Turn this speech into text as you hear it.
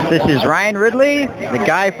This is Ryan Ridley, the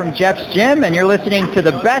guy from Jeff's Gym, and you're listening to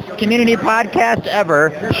the best community podcast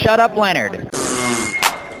ever, Shut Up Leonard.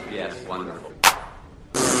 Yes, wonderful.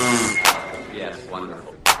 Yes,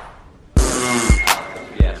 wonderful.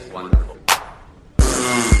 Yes, wonderful.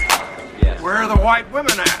 Yes. Where are the white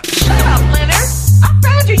women at? Shut up, Leonard! I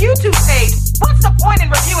found your YouTube page. What's the point in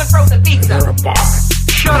reviewing frozen pizza? You're a bar.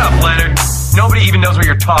 Shut up, Leonard. Nobody even knows what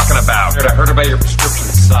you're talking about. I heard about your prescription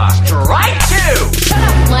socks. Strike two! Shut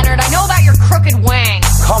up, Leonard. I know about your crooked wang.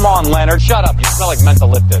 Come on, Leonard. Shut up. You smell like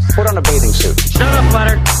mentholyptus. Put on a bathing suit. Shut up,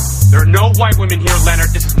 Leonard. There are no white women here, Leonard.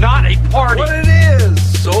 This is not a party. What it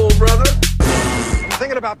is, soul brother? I'm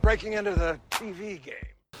thinking about breaking into the TV game.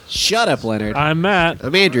 Shut up, Leonard. I'm Matt.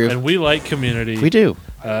 I'm Andrew. And we like community. We do.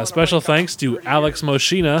 Special thanks to Alex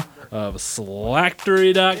Moschina of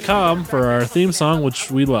Slacktory.com for our theme song,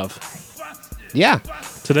 which we love. Yeah.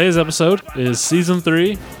 Today's episode is Season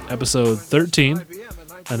 3, Episode 13,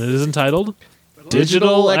 and it is entitled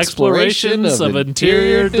Digital Explorations of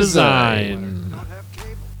Interior Design.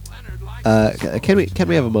 Can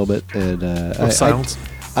we have a moment and Of silence?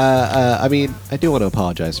 I mean, I do want to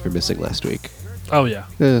apologize for missing last week. Oh, yeah.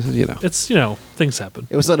 It's things happen.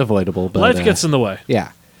 it was unavoidable, but Life gets in the way.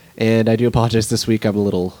 Yeah, and I do apologize this week. I'm a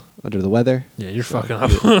little under the weather. Yeah, you're fucking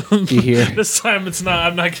up. You hear? This time it's not.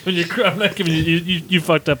 I'm not giving you. I'm not giving you. You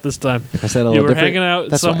fucked up this time. I said a You little were different. hanging out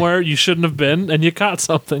That's somewhere you shouldn't have been, and you caught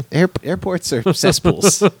something. why. Airports are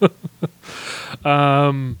cesspools.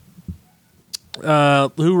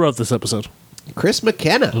 Who wrote this episode? Chris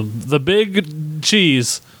McKenna, The big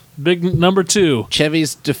cheese, big number 2,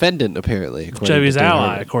 Chevy's defendant, apparently. according Chevy's to Dan ally,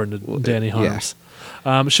 Harmon. according to Danny yeah.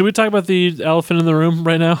 Harms. Should we talk about the elephant in the room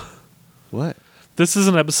right now? What? This is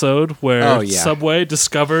an episode where Oh, yeah. Subway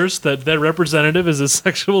discovers that their representative is a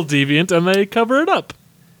sexual deviant, and they cover it up.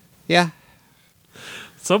 Yeah.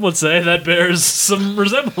 Some would say that bears some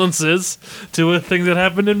resemblances to a thing that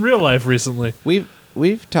happened in real life recently.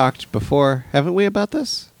 We've talked before, haven't we, about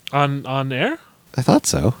this? On air? I thought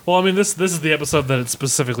so. Well, I mean, this is the episode that it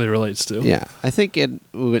specifically relates to. Yeah, I think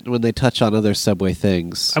when they touch on other Subway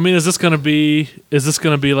things. I mean, is this gonna be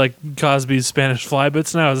like Cosby's Spanish Fly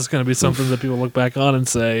Bits now? Is this gonna be something that people look back on and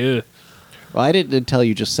say, ugh? Well, I didn't until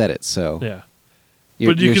you just said it, so Yeah.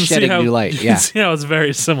 you're, But you you're can shedding see how new light. you Yeah, can see how it's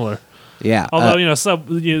very similar. yeah. Although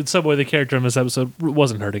Subway, the character in this episode,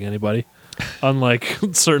 wasn't hurting anybody, unlike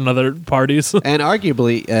certain other parties. And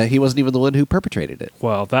arguably, he wasn't even the one who perpetrated it.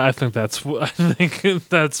 Well, I think that's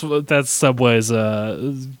Subway's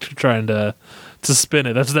trying to spin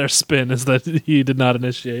it. That's their spin, is that he did not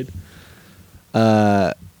initiate.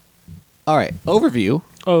 All right, overview.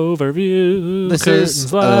 Overview. This Curtains,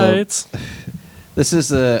 is, lights. This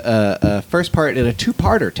is a first part in a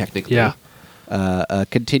two-parter, technically. Yeah. A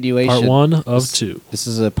continuation. Part 1 of 2. This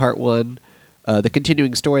is a part 1. The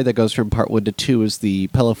continuing story that goes from part 1 to 2 is the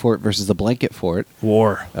Pella Fort versus the Blanket Fort.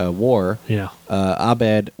 War. War. Yeah.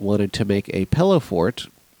 Abed wanted to make a Pillow Fort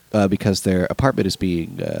because their apartment is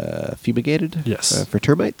being fumigated. Yes. For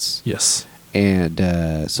termites. Yes.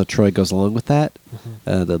 And so Troy goes along with that.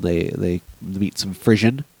 Then they meet some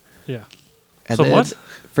Frisian. Yeah. And Some then- what?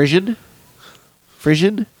 Frisian?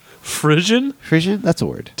 Frisian? Frisian? That's a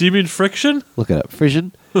word. Do you mean friction? Look it up.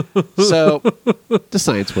 Frisian. So, the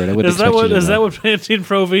science word. I wouldn't Is that expect what you to is know. that what Pantene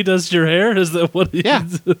Pro V does to your hair? Is that what? Yeah.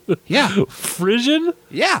 Yeah. Frisian?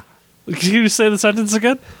 Yeah. Can you say the sentence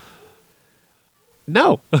again?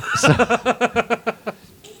 No.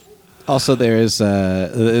 Also, there is,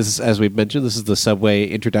 as we've mentioned, this is the Subway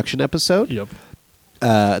introduction episode. Yep.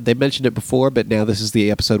 They mentioned it before, but now this is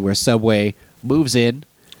the episode where Subway moves in,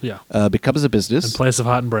 Yeah. becomes a In business, place of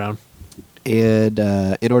Hot and Brown. and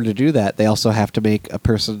in order to do that, they also have to make a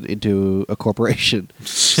person into a corporation,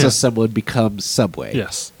 so Yeah. someone becomes Subway.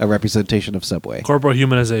 Yes. A representation of Subway. Corporal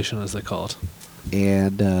humanization, as they call it.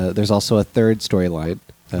 And there's also a third storyline.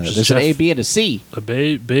 is There's an Jeff- A, B, and a C. A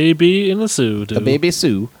baby in a suit. A baby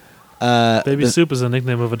Sue. Baby the- Soup is a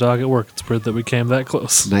nickname of a dog at work. It's weird that we came that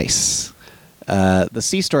close. Nice. The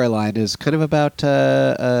C storyline is kind of about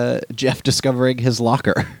Jeff discovering his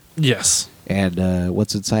locker Yes. and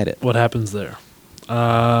what's inside it. What happens there?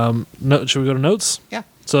 Should we go to notes? Yeah.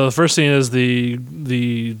 So the first scene is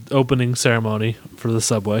the opening ceremony for the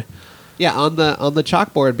Subway. Yeah, on the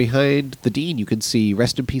chalkboard behind the dean, you can see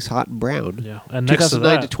 "Rest in Peace, Hot and Brown." Yeah, and next to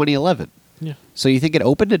 2009 to that, 2011. yeah, So you think it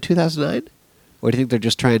opened in 2009, or do you think they're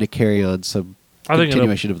just trying to carry on some I think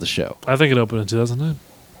continuation of the show? I think it opened in 2009.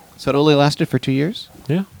 So it only lasted for 2 years.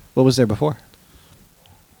 Yeah, What was there before?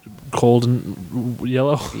 cold and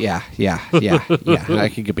yellow, Yeah.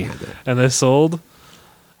 I can get behind that. and they sold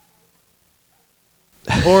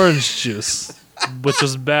orange juice. which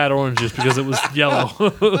was bad orange juice because it was yellow.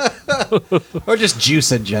 Or just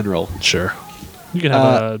juice in general. Sure. You can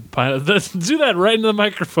have a pint. Do that right in the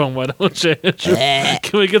microphone, why don't you, Andrew?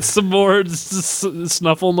 Can we get some more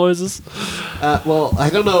snuffle noises? Well, I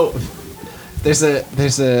don't know. There's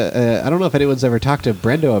a I don't know if anyone's ever talked to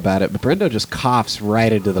Brendo about it, but Brendo just coughs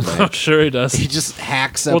right into the mic. Oh, sure he does. He just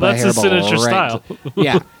hacks up Well, that's a his hairball signature right style.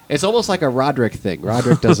 yeah, it's almost like a Roderick thing.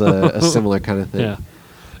 Roderick does a similar kind of thing. Yeah.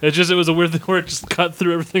 It was a weird thing where it just cut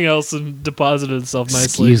through everything else and deposited itself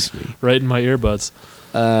nicely Excuse me. right in my earbuds.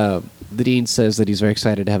 The dean says that he's very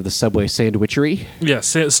excited to have the Subway sandwichery. Yeah,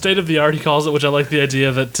 state of the art, he calls it, which I like the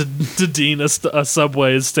idea that to dean a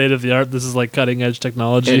Subway is state of the art. This is like cutting edge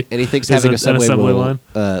technology. And he thinks Is having an a Subway assembly will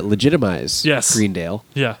line. legitimize Yes. Greendale.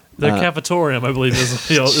 Yeah, the cafetorium, I believe,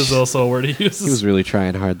 is also a word he uses. He was really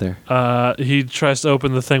trying hard there. He tries to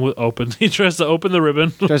open the thing with open. He tries to open the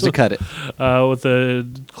ribbon. Tries to cut it. With the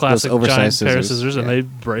classic giant oversized pair of scissors, scissors, and yeah. they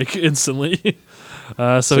break instantly.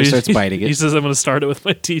 So he starts biting it. He says, "I'm going to start it with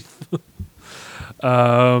my teeth."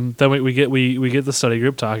 Then we get the study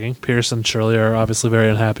group talking. Pierce and Shirley are obviously very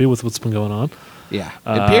unhappy with what's been going on. Yeah,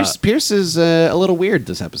 and Pierce is a little weird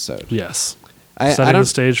this episode. Yes, I setting don't. the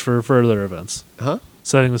stage for further events. Huh?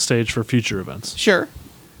 Setting the stage for future events. Sure.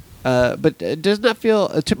 But it does not feel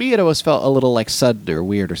to me. It always felt a little like sudden or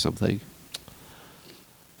weird or something.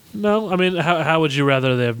 No, I mean, how would you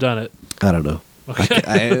rather they have done it? I don't know. Okay.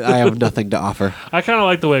 I have nothing to offer. I kind of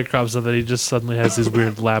like the way it crops up that he just suddenly has these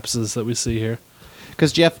weird lapses that we see here.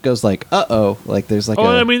 Because Jeff goes like, "Uh-oh," like there's like.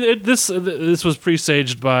 I mean, this was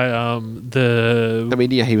presaged by the. I mean,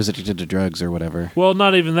 yeah, he was addicted to drugs or whatever. Well,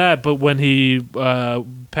 not even that, but when he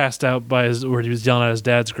passed out where he was yelling at his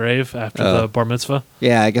dad's grave after the bar mitzvah,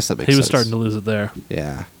 Yeah, I guess that makes sense. he was starting to lose it there.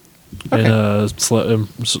 Yeah. In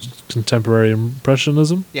contemporary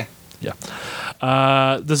impressionism. Yeah. Yeah.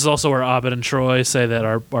 This is also where Abed and Troy say that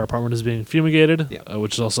our apartment is being fumigated, Yeah.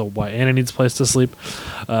 which is also why Anna needs a place to sleep.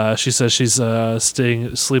 She says she's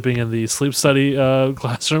sleeping in the sleep study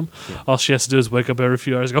classroom. Yeah. All she has to do is wake up every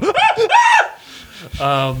few hours and go,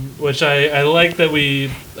 which I like that we,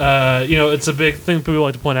 it's a big thing people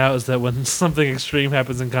like to point out is that when something extreme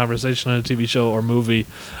happens in conversation on a TV show or movie,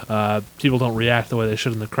 people don't react the way they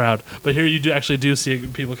should in the crowd. But here you do see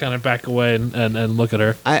people kind of back away and look at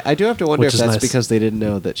her. I do have to wonder Which if is that's nice. because they didn't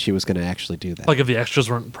know that she was going to actually do that. Like if the extras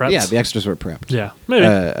weren't prepped. Yeah, the extras were prepped. Yeah,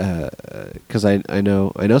 maybe. Because I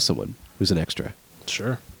know someone who's an extra,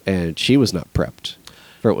 Sure. and she was not prepped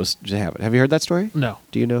for what was to happen. Have you heard that story? No.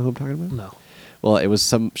 Do you know who I'm talking about? No. Well, it was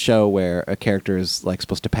some show where a character is like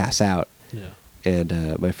supposed to pass out, Yeah.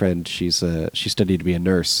 and my friend, she studied to be a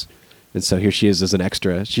nurse, and so here she is as an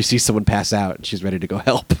extra. She sees someone pass out, and she's ready to go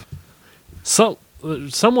help. So,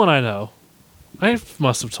 someone I know, I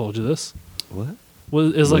must have told you this, What?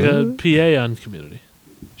 is like a PA on Community.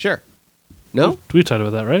 Sure. No? We talked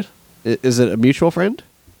about that, right? Is it a mutual friend?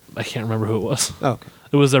 I can't remember who it was. Oh, okay.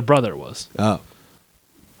 It was their brother. Was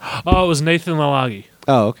Oh, it was Nathan Lalagi.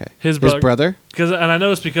 okay. His brother. brother? And I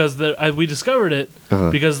noticed because we discovered it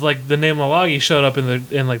because like the name Lalagi showed up in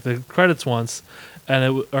the credits once,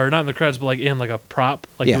 and or not in the credits, but like in like a prop,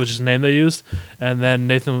 like Yeah. it was just a name they used. And then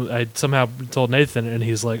I somehow told Nathan, and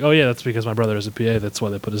he's like, "Oh yeah, that's because my brother is a PA. That's why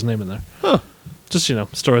they put his name in there." Huh. Just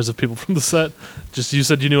stories of people from the set. Just you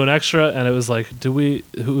said you knew an extra, and it was like,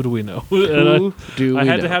 who do we know? And I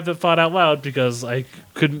had to have that thought out loud because it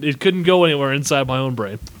couldn't go anywhere inside my own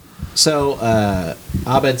brain. So,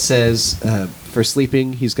 Abed says for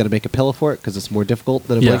sleeping, he's got to make a pillow fort because it's more difficult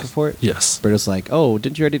than a blanket fort. Yes, Berto's like, "Oh,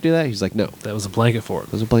 didn't you already do that?" He's like, "No, that was a blanket fort.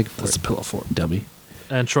 it was a blanket fort." That's a pillow fort. Dummy.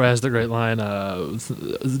 And Troy has the great line,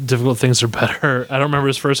 difficult things are better. I don't remember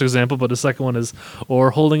his first example, but his second one is,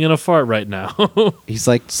 or holding in a fart right now. He's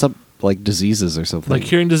like some diseases or something. Like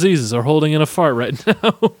curing diseases or holding in a fart right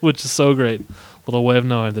now, which is so great. Little way of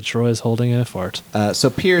knowing that Troy is holding in a fart. So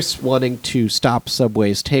Pierce, wanting to stop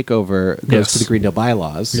Subway's takeover, goes Yes. to the Greendale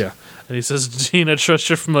bylaws. Yeah. And he says, Dean, I trust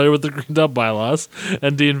you're familiar with the Greendale bylaws.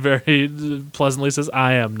 And Dean very pleasantly says,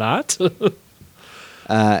 I am not.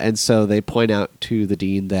 And so they point out to the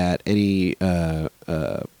dean that any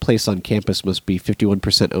place on campus must be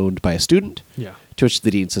 51% owned by a student. Yeah. To which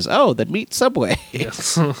the dean says, "Oh, then meet Subway."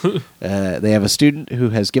 Yes. They have a student who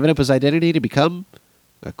has given up his identity to become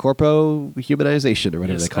a corpo humanization or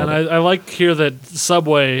whatever Yes, they call and it. I like here that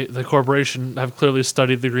Subway, the corporation, have clearly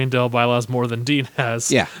studied the Greendale bylaws more than Dean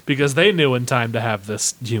has. Yeah. Because they knew in time to have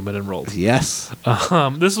this human enrolled. Yes.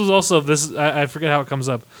 This was also I forget how it comes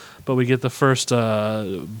up, but we get the first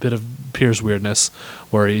bit of Pierce weirdness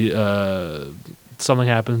where he something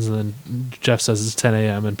happens, and then Jeff says it's 10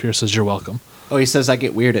 a.m. and Pierce says you're welcome. Oh, he says I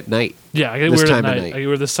get weird at night. Yeah, I get This weird at time of night. night. I get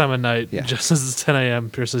weird this time of night. Yeah. Jeff says it's 10 a.m.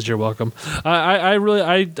 Pierce says you're welcome. I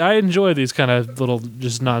really enjoy these kind of little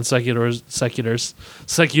just non sequiturs. Secudors.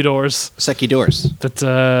 That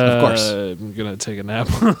Of course. I'm gonna take a nap.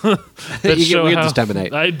 You get weird this time of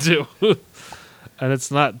night. I do. And it's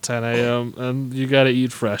not 10 a.m. and you got to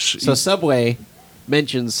eat fresh. So Subway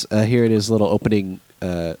mentions here in his little opening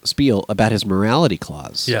spiel about his morality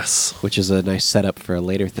clause. Yes. Which is a nice setup for a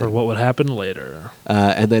later thing. For what would happen later.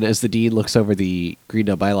 And then as the dean looks over the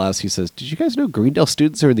Greendale bylaws, he says, "Did you guys know Greendale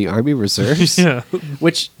students are in the Army Reserves?" Yeah.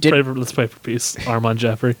 Which did... Let's play for peace. Armand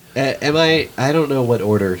Jeffrey. I don't know what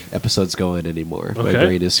order episodes go in anymore. My Okay.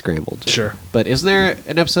 brain is scrambled. Sure. But isn't there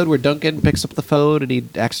an episode where Duncan picks up the phone and he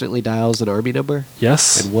accidentally dials an Army number?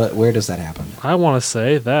 Yes. And where does that happen? I want to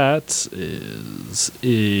say that is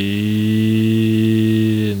in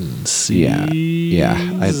Yeah.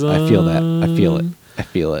 I feel that. I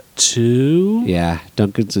feel it. 2. Yeah,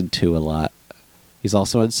 Duncan's in 2 a lot. He's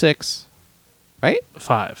also in 6. Right?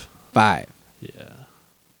 5. 5. Yeah.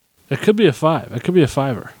 It could be a 5. It could be a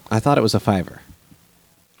 5er. I thought it was a 5er.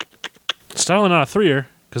 It's definitely not a 3er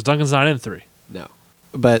because Duncan's not in 3. No.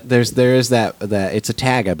 But there is that it's a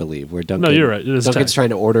tag, I believe, where Duncan. No, you're right. It is a Duncan's tag. trying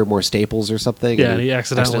to order more staples or something. Yeah, and he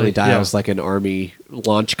accidentally dials like an Army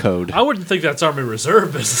launch code. I wouldn't think that's Army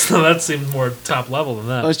Reserve business. That seems more top level than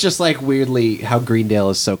that. It's just like weirdly how Greendale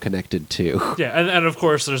is so connected to. Yeah, and of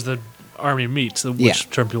course there's the Army meat, which Yeah.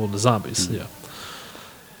 turn people into zombies. Yeah.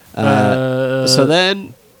 So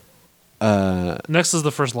then Next is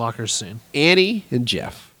the first lockers scene. Annie and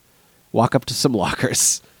Jeff walk up to some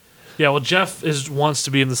lockers. Yeah, well, Jeff wants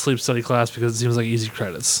to be in the sleep study class because it seems like easy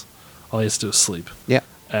credits. All he has to do is sleep. Yeah.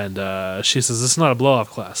 And she says, this is not a blow-off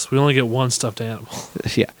class. We only get one stuffed animal.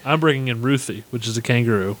 Yeah. I'm bringing in Ruthie, which is a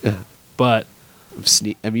kangaroo. But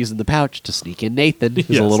I'm using the pouch to sneak in Nathan, who's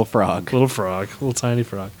Yes. a little frog. little tiny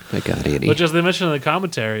frog. My God, Annie. Which, as they mentioned in the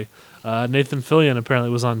commentary, Nathan Fillion apparently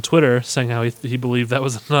was on Twitter saying how he believed that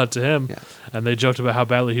was a nod to him. Yeah. And they joked about how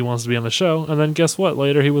badly he wants to be on the show. And then guess what?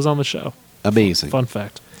 Later he was on the show. Amazing. Fun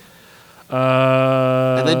fact.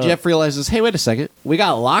 And then Jeff realizes, hey, wait a second. We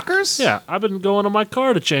got lockers? Yeah, I've been going to my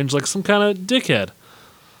car to change like some kind of dickhead.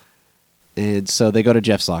 And so they go to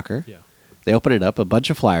Jeff's locker. Yeah. They open it up. A bunch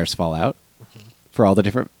of flyers fall out for all the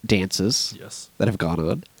different dances Yes. that have gone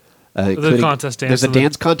on. Including- contest dance There's a and the-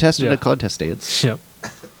 dance contest and Yeah. a contest dance. Yep.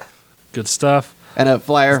 Good stuff. And a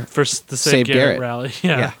flyer. For the Save Save Garrett. Garrett rally.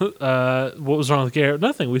 Yeah. What was wrong with Garrett?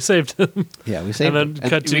 Nothing. We saved him. Yeah, we saved And him. then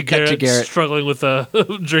cut to we Garrett struggling with a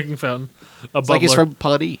drinking fountain. A It's like he's bubbler. from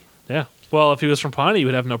Pawnee. Yeah. Well, if he was from Pawnee, he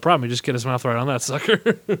would have no problem. He'd just get his mouth right on that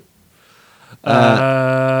sucker.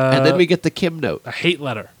 And then we get the Kim note. a hate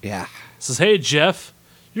letter. Yeah. It says, hey, Jeff,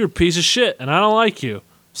 you're a piece of shit, and I don't like you.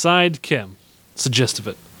 Signed, Kim. It's the gist of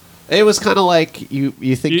it. It was kind of like you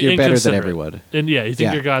think you're better than Inconsiderate. everyone. And yeah, you think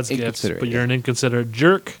Yeah, you're God's gift, inconsiderate, but you're yeah. an inconsiderate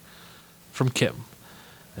jerk from Kim.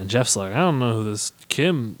 And Jeff's like, I don't know who this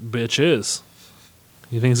Kim bitch is.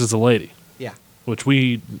 He thinks it's a lady, Yeah. which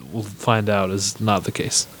we will find out is not the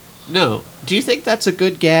case. No. Do you think that's a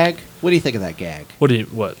good gag? What do you think of that gag?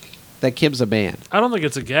 What? That Kim's a man. I don't think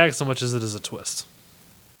it's a gag so much as it is a twist.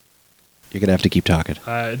 You're going to have to keep talking.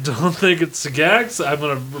 I don't think it's a gag, so I'm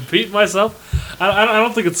going to repeat myself. I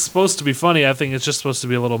don't think it's supposed to be funny. I think it's just supposed to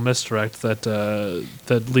be a little misdirect that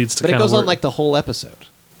leads to But it kind goes of on like the whole episode.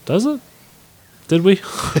 Does it? Did we?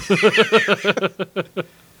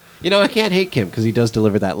 You know, I can't hate Kim because he does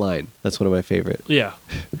deliver that line. That's one of my favorite. Yeah.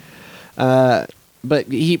 But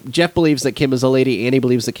Jeff believes that Kim is a lady. Annie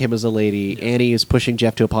believes that Kim is a lady. Yeah. Annie is pushing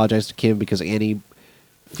Jeff to apologize to Kim because Annie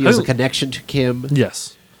feels a Oh. connection to Kim.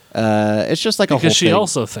 Yes. It's just like a whole Because she thing.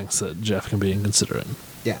 also thinks that Jeff can be inconsiderate.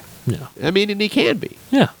 Yeah. Yeah. I mean, and he can be.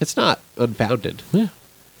 Yeah. It's not unfounded. Yeah.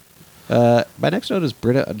 My next note is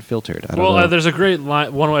Britta Unfiltered. I don't know. There's a great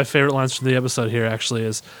line. One of my favorite lines from the episode here actually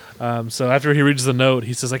is, so after he reads the note,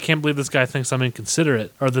 he says, I can't believe this guy thinks I'm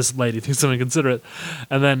inconsiderate, or this lady thinks I'm inconsiderate.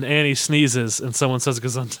 And then Annie sneezes, and someone says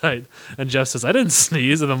gesundheit, and Jeff says, I didn't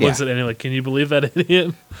sneeze, and then looks Yeah. at Annie like, can you believe that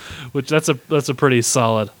idiot? Which that's a pretty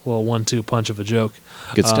solid little 1-2 punch of a joke.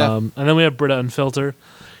 Good stuff. And then we have Britta Unfiltered.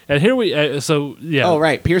 And here we, yeah. Oh,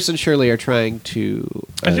 right. Pierce and Shirley are trying to...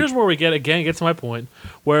 And here's where we get to my point,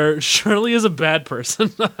 where Shirley is a bad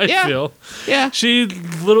person, I Yeah. feel. yeah. She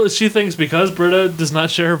thinks because Britta does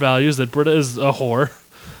not share her values that Britta is a whore,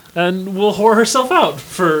 and will whore herself out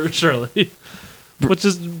for Shirley. Which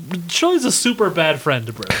is Shirley's a super bad friend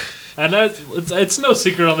to Britta. And it's no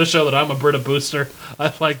secret on the show that I'm a Britta booster.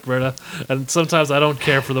 I like Britta, and sometimes I don't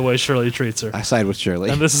care for the way Shirley treats her. I side with Shirley.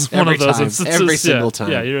 And this is one Every of those time. instances. Every single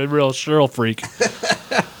time. Yeah, you're a real Cheryl freak.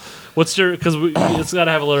 What's your? Because it's got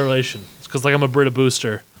to have alliteration. Because like I'm a Britta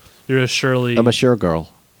booster, you're a Shirley. I'm a sure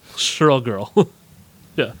girl. Cheryl girl.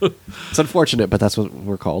 Yeah. It's unfortunate, but that's what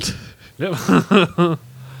we're called. Yep.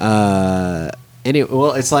 Anyway,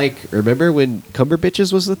 well, it's like, remember when Cumber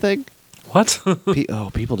Bitches was the thing? What?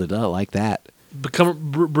 People did not like that.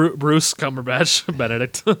 Bruce Cumberbatch,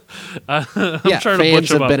 Benedict. I'm Yeah, trying to fans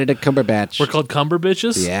butcher of them up. Benedict Cumberbatch. We're called Cumber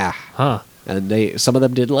Bitches? Yeah. Huh. And some of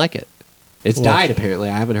them didn't like it. It's Well, died, apparently.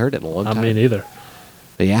 I haven't heard it in a long I time. mean, either.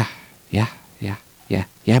 But yeah,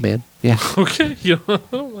 man. Yeah. Okay,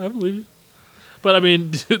 I believe you. But I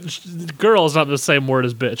mean, girl is not the same word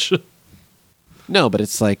as bitch. No, but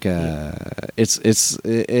it's like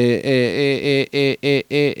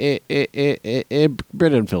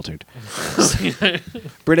Britta Unfiltered.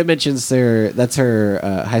 Britta mentions that's her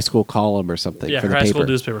high school column or something Yeah, for her the high paper. school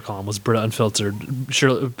newspaper column was Britta Unfiltered.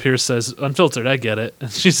 Shirley Pierce says, "Unfiltered, I get it."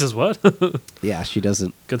 And she says, "What?" Yeah, she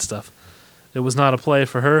doesn't. Good stuff. It was not a play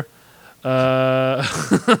for her.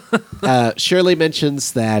 Shirley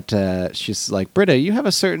mentions that she's like, Britta, you have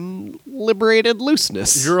a certain liberated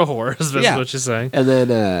looseness. You're a whore, is basically Yeah. what she's saying. And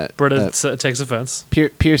then Britta takes offense.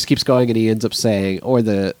 Pierce keeps going, and he ends up saying, "Or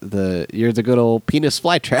the you're the good old penis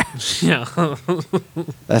flytrap." Yeah.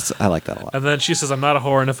 I like that a lot. And then she says, "I'm not a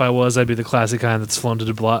whore, and if I was, I'd be the classy kind that's flown to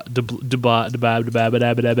the United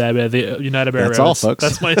Arab That's all, Emirates." folks.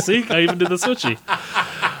 That's my seek. I even did the switchy.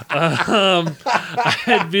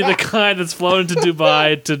 I'd be the kind that's flown to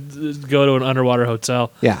Dubai to go to an underwater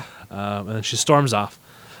hotel. Yeah. And then she storms off.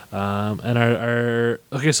 And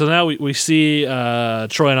okay, so now we see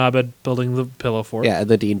Troy and Abed building the pillow fort. Yeah, and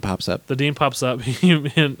the dean pops up. The dean pops up. Is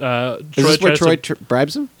this where Troy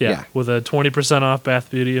bribes him? Yeah, with a 20% off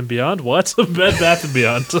Bath Beauty and Beyond. What? Bed Bath and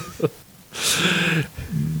Beyond.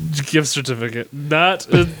 Gift certificate. Not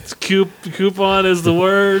coupon is the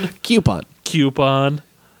word. Coupon.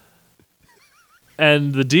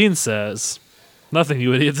 And the dean says, "Nothing,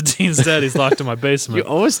 you idiot." The dean's dead. He's locked in my basement. You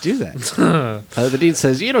always do that. The dean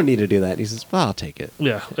says, "You don't need to do that." And he says, "Well, I'll take it."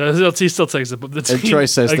 Yeah, he still takes it. But the And dean, Troy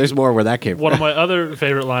says, "There's more where that came from." One of my other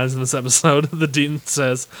favorite lines in this episode, the dean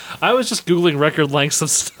says, "I was just Googling record lengths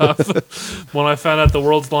of stuff when I found out the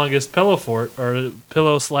world's longest pillow fort, or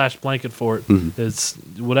pillow/blanket fort, is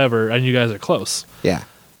whatever, and you guys are close." Yeah.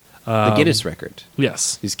 The Guinness record.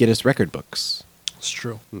 Yes. These Guinness record books. It's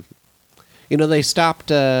true. You know, they stopped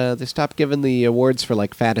giving the awards for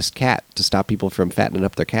like fattest cat to stop people from fattening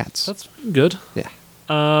up their cats. That's good. Yeah.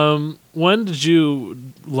 When did you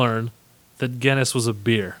learn that Guinness was a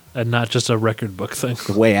beer and not just a record book thing?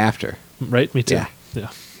 Way after. Right? Me too. Yeah. Yeah.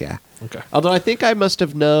 Yeah. Okay. Although I think I must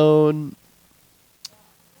have known.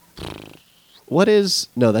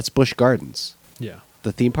 No, that's Busch Gardens, Yeah.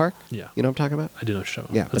 the theme park. Yeah. You know what I'm talking about? I do know show.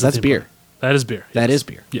 Yeah, but that's beer. That is beer. That yes. is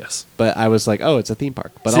beer. Yes. But I was like, oh, it's a theme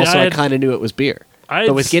park. But See, also, I I kind of knew it was beer.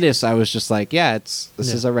 But with Guinness, I was just like, yeah, this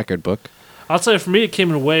Yeah. is a record book. I'll tell you, for me, it came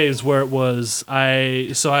in waves where it was I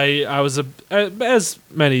was as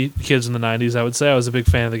many kids in the '90s, I would say I was a big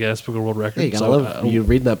fan of the Guinness Book of World Records. Yeah, you gotta So, love you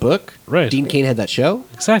read that book. Right. Dean Cain had that show.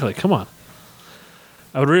 Exactly. Come on.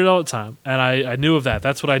 I would read it all the time, and I knew of that.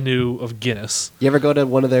 That's what I knew of Guinness. You ever go to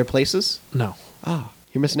one of their places? No. Oh,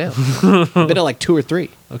 you're missing out. I've been to like 2 or 3.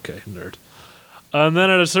 Okay, nerd. And then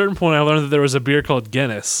at a certain point, I learned that there was a beer called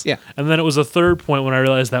Guinness. Yeah. And then it was a third point when I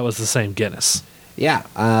realized that was the same Guinness. Yeah,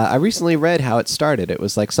 I recently read how it started. It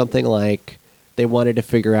was like something like they wanted to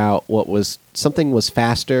figure out something was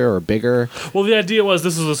faster or bigger. Well, the idea was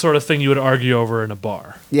this was the sort of thing you would argue over in a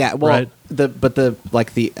bar. Yeah, well, Right.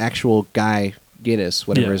 the actual guy Guinness,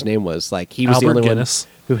 whatever Yeah. his name was, like he was Albert the only Guinness.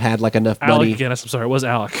 one who had like enough Alec money. Guinness. I'm sorry, it was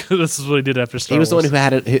Alec. This is what he did after Star He was the one Wars. who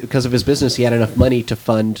had it because of his business. He had enough money to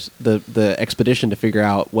fund the expedition to figure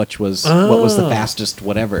out what was the fastest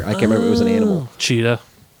whatever. I can't remember. It was an animal. Cheetah.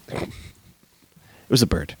 It was a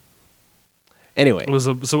bird. Anyway, It was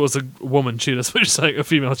a woman cheetah. So you're saying a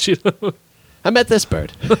female cheetah. I met this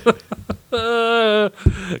bird.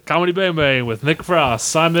 Comedy Bang Bang with Nick Frost,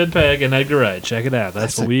 Simon Pegg, and Edgar Wright. Check it out.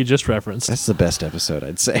 That's what we just referenced. That's the best episode,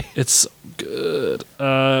 I'd say. It's good.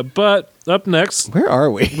 But up next, Where are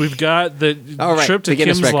we? we've got the Oh, right, trip to the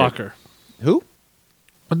Guinness Kim's record. locker. Who?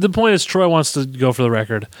 The point is, Troy wants to go for the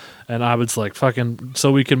record, and Abed's like, "Fucking,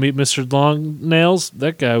 so we can meet Mr. Long Nails."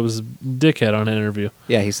 That guy was a dickhead on an interview.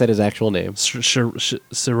 Yeah, he said his actual name.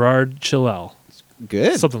 Sirard Chilal,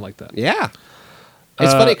 Good. something like that. Yeah.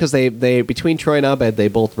 It's funny because they between Troy and Abed, they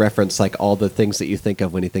both reference like all the things that you think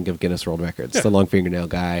of when you think of Guinness World Records. Yeah. The long fingernail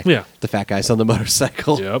guy. Yeah. The fat guys on the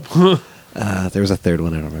motorcycle. Yep. There was a third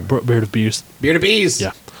one I don't remember. Beard of Beers. Beard of Bees.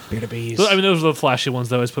 Yeah. Beard of Bees. So, I mean, those are the flashy ones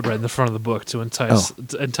they always put right in the front of the book to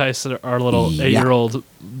entice our little Yeah. 8-year-old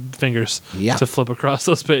fingers Yeah. to flip across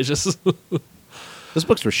those pages. Those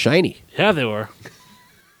books were shiny. Yeah, they were.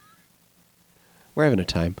 We're having a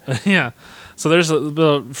time. Yeah. So there's a bit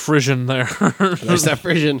of frisson there. There's that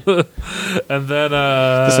Frisian. And then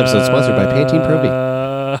This episode's sponsored by Pantene Pro V.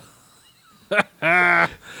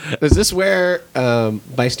 Is this where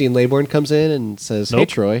Bystine Laybourne comes in and says, "Hey Nope.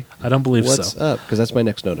 Troy, I don't believe what's so. up?" Because that's my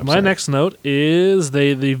next note. I'm My sorry. next note is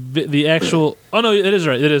the actual. Oh no, it is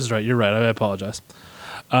right. It is right. You're right. I apologize.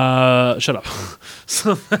 Shut up.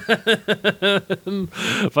 So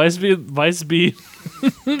Vice B.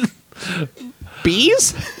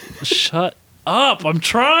 bees. Shut up! I'm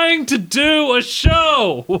trying to do a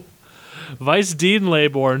show. Vice Dean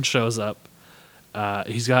Laybourne shows up.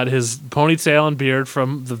 He's got his ponytail and beard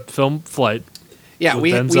from the film Flight. Yeah, With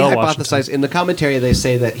we Denzel hypothesize in the commentary. They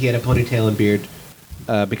say that he had a ponytail and beard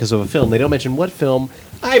because of a film. They don't mention what film.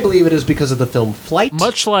 I believe it is because of the film Flight.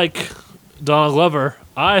 Much like Donald Glover,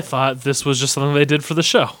 I thought this was just something they did for the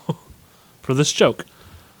show, for this joke.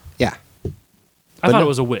 Yeah. I But thought no- it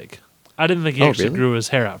was a wig. I didn't think he Oh, actually really? grew his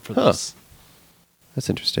hair out for Huh. this. That's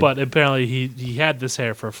interesting. But apparently he had this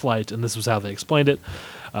hair for Flight, and this was how they explained it.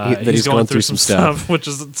 That he's going through some stuff. which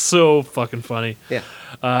is so fucking funny. yeah.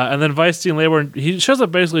 And then Vice Dean Laybourne, he shows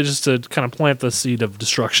up basically just to kind of plant the seed of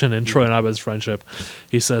destruction in Troy and Abed's friendship.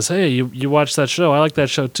 He says, "Hey, you watched that show? I like that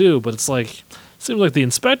show too, but it's like, seems like the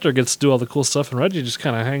inspector gets to do all the cool stuff, and Reggie just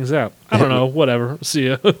kind of hangs out. I don't know, whatever. See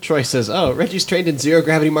ya." Troy says, "Oh, Reggie's trained in zero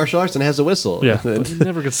gravity martial arts and has a whistle." Yeah, but he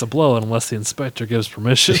never gets to blow it unless the inspector gives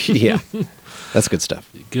permission. Yeah. That's good stuff.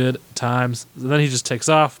 Good times. And then he just takes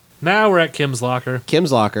off. Now we're at Kim's locker.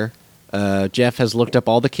 Kim's locker. Jeff has looked up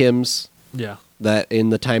all the Kims Yeah. that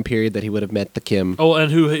in the time period that he would have met the Kim. Oh, and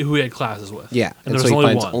who he had classes with. Yeah. And, And there so was he only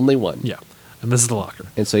finds one. only one. Yeah. And this is the locker.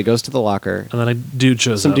 And so he goes to the locker. And then a dude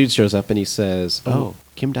shows Some up. dude shows up and he says, "Oh,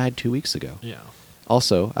 Kim died 2 weeks ago. Yeah.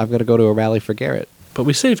 Also, I've got to go to a rally for Garrett." But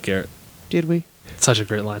we saved Garrett. Did we? Such a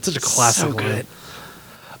great line. Such a classic So line. good.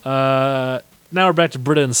 Now we're back to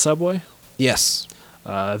Britta and Subway. Yes.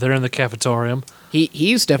 They're in the cafetorium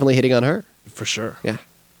He's definitely hitting on her. for sure. Yeah.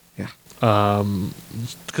 Yeah.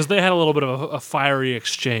 Because they had a little bit of a fiery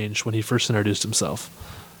exchange when he first introduced himself.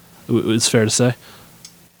 It's fair to say.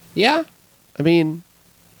 Yeah. I mean,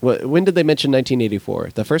 when did they mention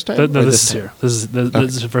 1984? The first time? No, Or this is time? here. This is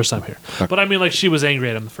the first time here. Okay. But I mean, like, she was angry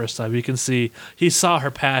at him the first time. You can see he saw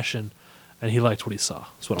her passion, and he liked what he saw.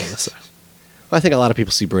 That's what I'm going to say. Well, I think a lot of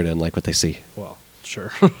people see Britta and like what they see. Well,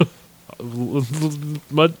 sure.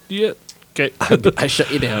 But yeah, okay. I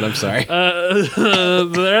shut you down. I'm sorry.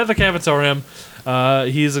 They're at the cafetorium.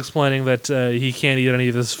 He's explaining that he can't eat any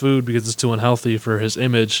of this food because it's too unhealthy for his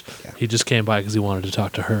image. Yeah. He just came by because he wanted to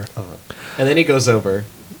talk to her. And then he goes over.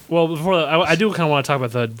 Well, before that, I do kind of want to talk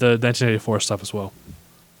about the 1984 stuff as well.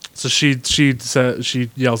 So she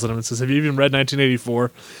yells at him and says, "Have you even read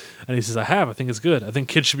 1984?" And he says, "I have. I think it's good. I think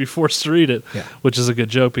kids should be forced to read it." Yeah. Which is a good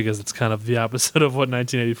joke because it's kind of the opposite of what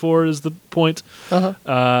 1984 is the point. Uh-huh.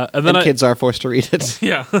 And then And kids are forced to read it.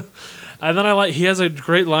 yeah. And then he has a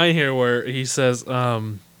great line here where he says,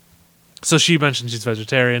 so she mentioned she's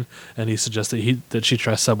vegetarian, and he suggests that she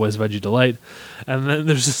try Subway's Veggie Delight. And then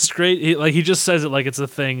there's this great, he just says it like it's a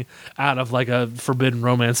thing out of like a forbidden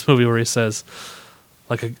romance movie where he says,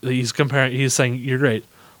 he's saying, "You're great,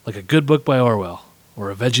 like a good book by Orwell. Or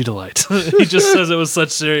a Veggie Delight." He just says it with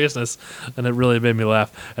such seriousness, and it really made me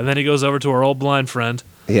laugh. And then he goes over to our old blind friend.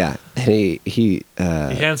 Yeah. And he He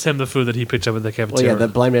hands him the food that he picked up at the well, cafeteria. yeah, the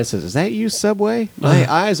blind man says, "Is that you, Subway? My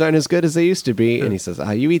eyes aren't as good as they used to be." And he says,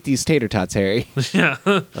 "You eat these tater tots, Harry." Yeah,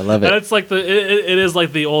 I love and it. it's like it is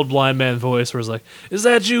like the old blind man voice where it's like, "Is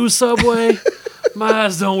that you, Subway? My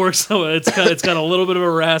eyes don't work so well." It's got a little bit of a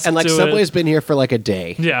rasp And like to Subway's it. been here for like a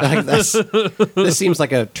day. Yeah. Like this seems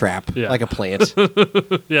like a trap, Yeah. like a plant.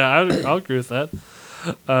 Yeah, I'll agree with that.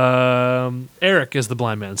 Eric is the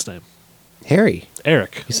blind man's name. Harry.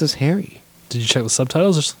 Eric. He says Harry. Did you check the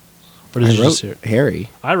subtitles, or did I you wrote just hear it? Harry.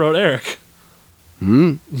 I wrote Eric.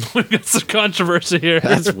 We've got some controversy here.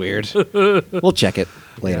 That's weird. We'll check it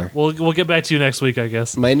later. We'll get back to you next week, I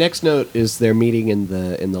guess. My next note is their meeting in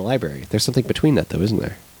the library. There's something between that though, isn't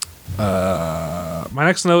there? My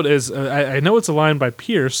next note is I know it's a line by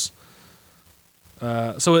Pierce.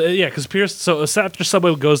 Because Pierce. So after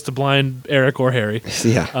Subway goes to blind Eric or Harry,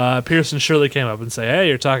 Yeah. Pierce and Shirley came up and say, "Hey,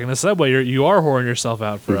 you're talking to Subway. You are whoring yourself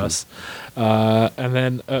out for us." And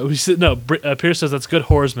then we said, "No." Pierce says that's good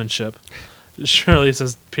horsemanship. Shirley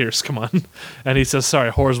says, "Pierce, come on," and he says,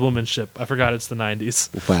 "Sorry, horsewomanship. I forgot it's the '90s."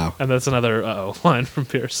 Wow. And that's another line from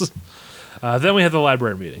Pierce. Then we have the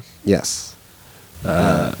library meeting. Yes.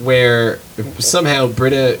 Where somehow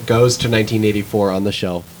Britta goes to 1984 on the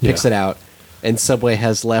shelf, picks Yeah. it out, and Subway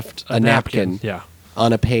has left a napkin Yeah,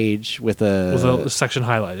 on a page with with a section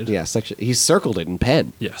highlighted. section. He's circled it in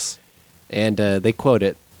pen, Yes. and they quote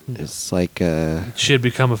it. It's like, She had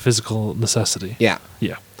become a physical necessity. yeah.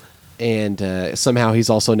 Yeah. And somehow he's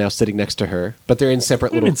also now sitting next to her, but they're in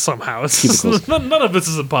separate I little. mean, somehow it's cubicles. none of this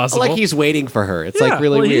is impossible. Like he's waiting for her. It's Yeah, like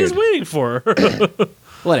really well, weird. He's waiting for her.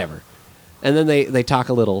 Whatever. And then they talk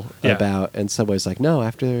a little Yeah. about, and Subway's like, no,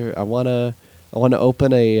 after I want to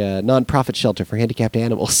open a non-profit shelter for handicapped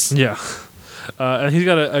animals. Yeah. And he's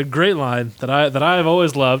got a great line that I've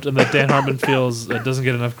always loved, and that Dan Harmon feels doesn't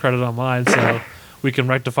get enough credit online. So we can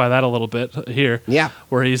rectify that a little bit here. Yeah.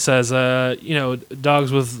 Where he says,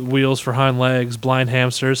 dogs with wheels for hind legs, blind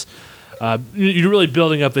hamsters. You're really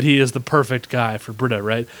building up that he is the perfect guy for Britta,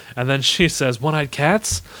 right? And then she says, one-eyed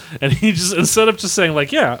cats? And he just, instead of just saying,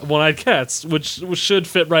 like, yeah, one-eyed cats, which should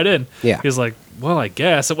fit right in, Yeah. he's like, well, I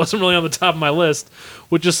guess. It wasn't really on the top of my list,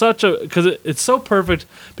 which is such a, because it's so perfect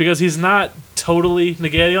because he's not totally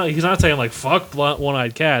negating it. He's not saying, like, fuck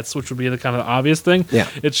one-eyed cats, which would be the kind of obvious thing. Yeah.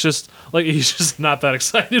 It's just, like, he's just not that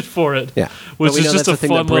excited for it. Yeah. Which But we is know just that's a the thing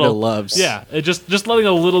that fun Britta little, loves. Yeah. It just letting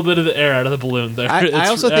a little bit of the air out of the balloon there. I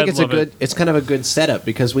also think it's kind of a good setup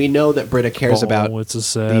because we know that Britta cares about it's a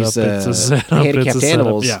setup, these it's a setup, handicapped it's a setup.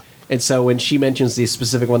 animals. Yeah. And so when she mentions the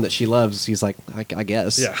specific one that she loves, he's like, I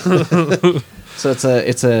guess. Yeah. So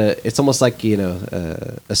it's almost like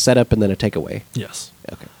a setup and then a takeaway. Yes.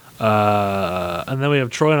 Okay. And then we have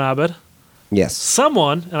Troy and Abed. Yes.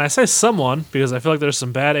 Someone, and I say someone because I feel like there's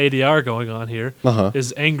some bad ADR going on here,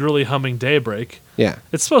 is angrily humming Daybreak. Yeah.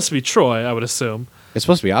 It's supposed to be Troy, I would assume. It's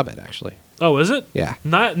supposed to be Abed actually. Oh, is it? Yeah.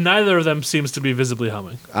 Neither of them seems to be visibly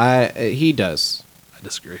humming. He does. I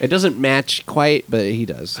disagree. It doesn't match quite, but he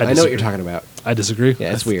does. I I know what disagree. you're talking about. I disagree.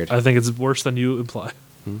 Yeah, it's weird. I think it's worse than you imply.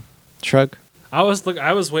 Shrug. I was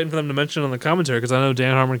waiting for them to mention on the commentary because I know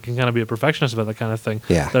Dan Harmon can kind of be a perfectionist about that kind of thing.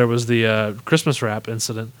 Yeah. There was the Christmas wrap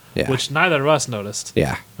incident, Yeah. which neither of us noticed.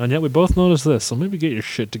 Yeah. And yet we both noticed this, so maybe get your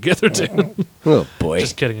shit together, Dan. Oh boy.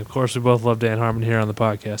 Just kidding. Of course, we both love Dan Harmon here on the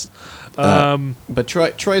podcast. But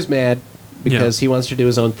Troy's mad because he wants to do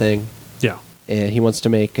his own thing Yeah. and he wants to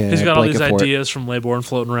make. He's got all these blanket fort. ideas from Laybourne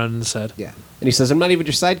floating around in his head. Yeah. And he says, "I'm not even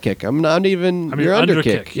your sidekick. I'm not even I'm your your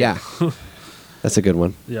underkick." underkick, Yeah. That's a good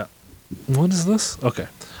one. Yeah. What is this? Okay.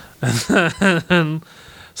 And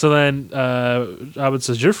so then Abed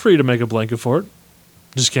says, "You're free to make a blanket fort.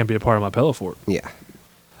 Just can't be a part of my pillow fort." Yeah.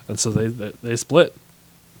 And so they split.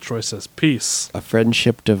 Troy says, "Peace." A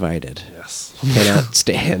friendship divided Yes. cannot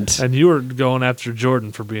stand. And you were going after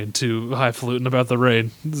Jordan for being too highfalutin about the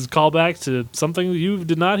rain. This is a callback to something you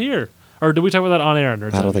did not hear. Or did we talk about that on air? I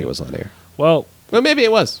don't think it was on air. Well, Well, maybe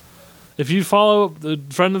it was. if you follow the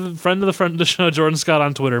friend of the show, Jordan Scott,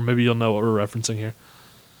 on Twitter, maybe you'll know what we're referencing here.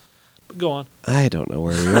 But go on. I don't know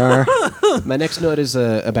where we are. My next note is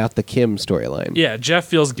about the Kim storyline. Yeah, Jeff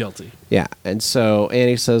feels guilty. Yeah, and so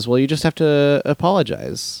Annie says, "Well, you just have to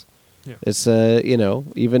apologize." Yeah. It's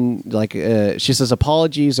even like she says,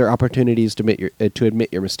 apologies are opportunities to admit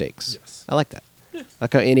your mistakes. Yes. I like that. Yeah.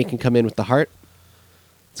 Like how Annie can come in with the heart.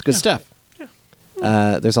 It's good stuff.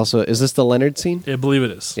 Yeah. There's also, is this the Leonard scene? I believe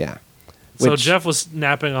it is. Yeah. So Which- Jeff was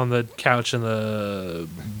napping on the couch in the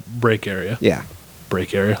break area. Yeah.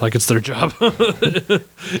 Break area, like it's their job.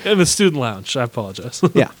 In the student lounge. I apologize.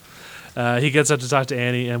 Yeah. He gets up to talk to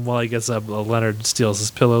Annie, and while he gets up, Leonard steals his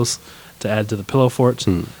pillows to add to the pillow fort.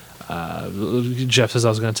 Jeff says, "I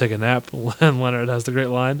was going to take a nap," and Leonard has the great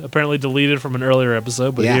line, apparently deleted from an earlier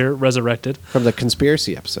episode, but Yeah. here resurrected. From the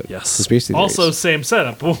conspiracy episode. Yes. Conspiracy theories. Also, same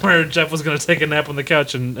setup where Jeff was going to take a nap on the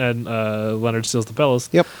couch, and Leonard steals the pillows.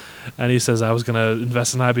 Yep. And he says, "I was going to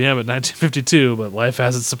invest in IBM at 1952, but life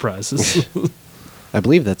has its surprises." I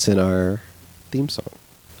believe that's in our theme song.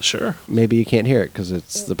 Sure. Maybe you can't hear it because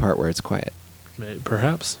it's the part where it's quiet.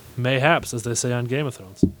 Perhaps. Mayhaps, as they say on Game of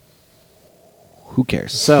Thrones. Who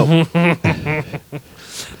cares? So,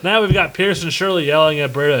 Now we've got Pierce and Shirley yelling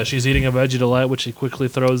at Britta. She's eating a veggie delight, which she quickly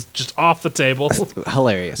throws just off the table.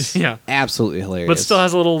 hilarious. Yeah. Absolutely hilarious. But still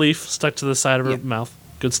has a little leaf stuck to the side of her Yeah. mouth.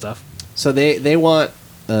 Good stuff. So they want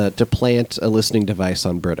to plant a listening device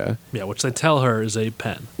on Britta. Yeah, which they tell her is a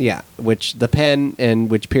pen. Yeah, which the pen and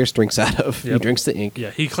which Pierce drinks out of. He Yep. drinks the ink.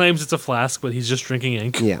 Yeah, he claims it's a flask, but he's just drinking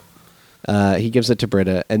ink. Yeah. He gives it to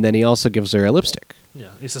Britta, and then he also gives her a lipstick, Yeah,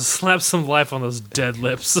 he says, slap some life on those dead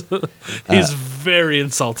lips. He's very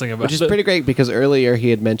insulting about which is it. pretty great because earlier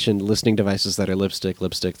he had mentioned listening devices that are lipstick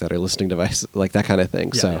that are listening devices, like that kind of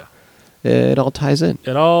thing. Yeah, So it all ties in.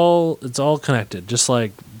 It's all connected, just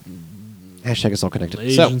like Hashtag it's all connected.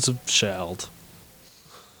 Agents of S.H.I.E.L.D.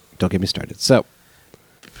 Don't get me started. So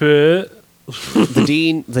P-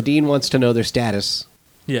 the dean wants to know their status.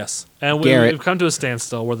 Yes, and Garrett. we've come to a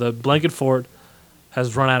standstill where the blanket fort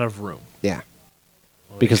has run out of room. Yeah.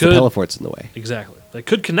 Because could- the pillow fort's in the way. Exactly. They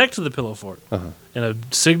could connect to the pillow fort Uh-huh. in a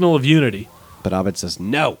signal of unity. But Abed says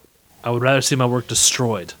no. I would rather see my work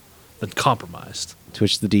destroyed than compromised. To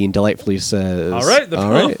which the dean delightfully says, All right, the all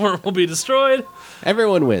pillow right. fort will be destroyed.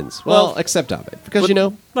 Everyone wins. Well, Well, except Abed. Because,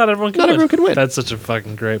 but not everyone can not win. everyone can win. That's such a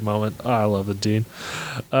fucking great moment. Oh, I love the dean.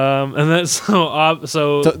 And then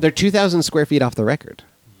so they're 2,000 square feet off the record.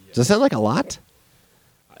 Does that sound like a lot?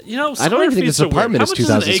 you know, I don't even think this square feet's a apartment weird. is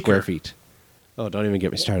How much an 2,000 square acre? feet. Oh, don't even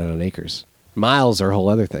get me started on acres. Miles are a whole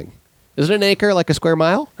other thing. Isn't an acre like a square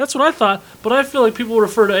mile? That's what I thought, but I feel like people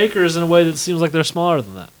refer to acres in a way that seems like they're smaller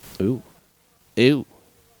than that. Ooh. Ooh.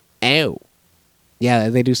 Ow. Yeah,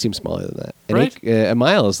 they do seem smaller than that. Right? A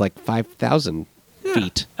mile is like 5,000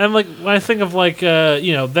 feet. And like when I think of like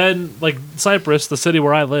then like Cyprus, the city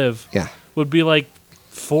where I live, Yeah. would be like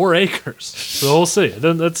 4 acres. The whole city.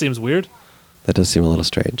 Then that seems weird, That does seem a little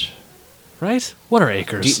strange. right? What are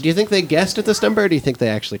acres? Do you think they guessed at this number, or do you think they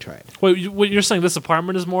actually tried? Wait, you're saying this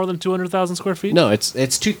apartment is more than 200,000 square feet? No, it's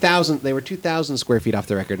 2,000. They were 2,000 square feet off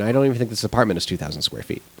the record, and I don't even think this apartment is 2,000 square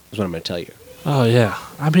feet. Is what I'm going to tell you. Oh yeah.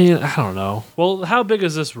 I mean, I don't know. Well, how big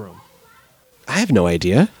is this room? I have no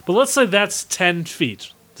idea. But let's say that's 10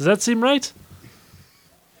 feet. Does that seem right?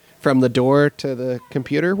 From the door to the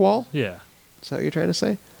computer wall? Yeah. Is that what you're trying to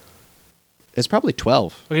say? It's probably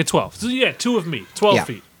 12. Okay, 12. So yeah, 2 of me. 12 Yeah.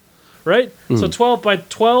 feet. Right? So 12 by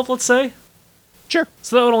 12, let's say. Sure.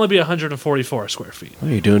 So that would only be 144 square feet. Oh,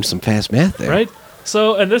 you're doing some fast math there. Right?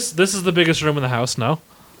 So, and this is the biggest room in the house, no?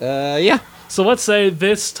 Yeah. So let's say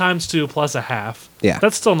this times 2 plus a half. Yeah.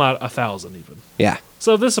 That's still not 1,000 even. Yeah.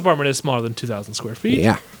 So this apartment is smaller than 2,000 square feet.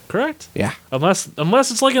 Yeah. Correct? Yeah. Unless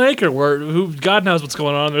it's like an acre where God knows what's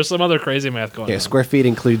going on. There's some other crazy math going Yeah, on. square feet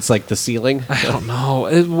includes like the ceiling. I don't know.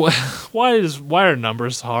 Why are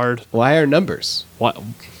numbers hard? Why are numbers? Why?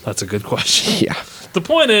 That's a good question. Yeah. The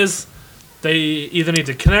point is, they either need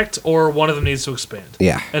to connect or one of them needs to expand.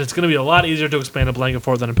 Yeah. And it's going to be a lot easier to expand a blanket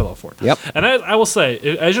fort than a pillow fort. Yep. And I will say,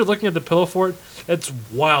 as you're looking at the pillow fort, it's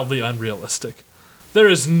wildly unrealistic. There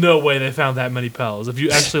is no way they found that many pillows. If you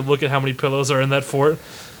actually look at how many pillows are in that fort.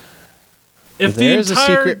 If There's a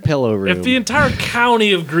secret pillow room. If the entire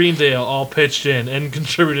county of Greendale all pitched in and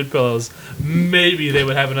contributed pillows, maybe they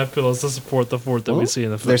would have enough pillows to support the fort that we see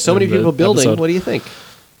in the There's so many in the people building. episode. What do you think?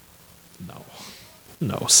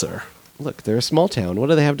 No, sir. Look, they're a small town. What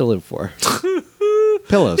do they have to live for?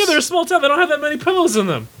 Pillows. Yeah, they're a small town. They don't have that many pillows in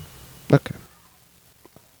them. Okay.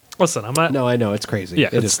 Listen, I'm not. No, I know. It's crazy. Yeah,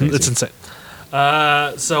 It is crazy. it's insane.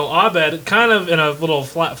 So Abed, kind of in a little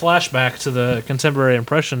flashback to the contemporary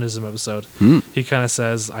impressionism episode, he kind of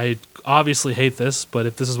says, "I obviously hate this, but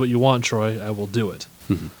if this is what you want, Troy, I will do it."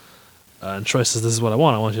 And Troy says, "This is what I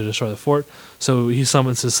want. I want you to destroy the fort." So he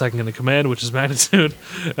summons his second in command, which is Magnitude,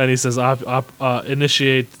 and he says,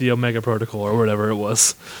 "Initiate the Omega Protocol," or whatever it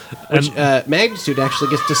was. Which Magnitude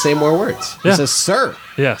actually gets to say more words. He Yeah. says, "Sir."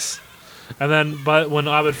 Yes. And then, but when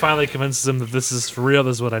Abed finally convinces him that this is for real,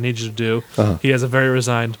 this is what I need you to do, Uh-huh. he has a very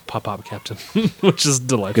resigned pop Captain, which is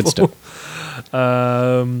delightful. Good stuff.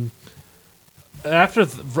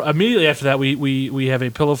 Immediately after that, we have a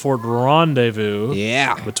pillow fort rendezvous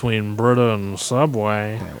Yeah. between Britta and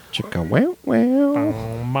Subway. Chicka wow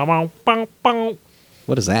wow.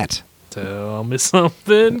 What is that? Tell me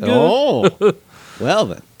something good. Oh. Well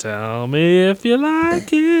then. Tell me if you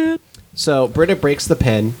like it. So Britta breaks the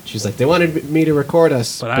pen. She's like, they wanted me to record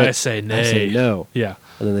us. But I say nay. I say no. Yeah.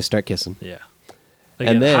 And then they start kissing. Yeah. They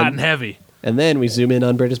And get then- hot and heavy. And then we zoom in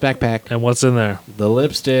on Britta's backpack. And what's in there? The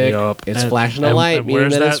lipstick. Yup. It's And- flashing a and- light, and meaning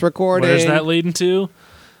where's that it's recording. Where's that leading to?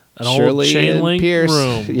 An Shirley old chain and link Pierce.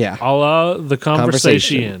 room. Yeah. A la the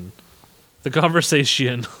Conversation. conversation. The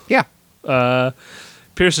conversation. Yeah.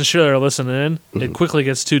 Pierce and Shirley are listening in. It quickly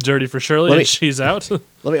gets too dirty for Shirley, Let me- and she's out.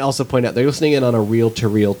 Let me also point out, they're listening in on a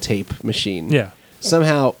reel-to-reel tape machine. Yeah.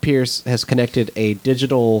 Somehow Pierce has connected a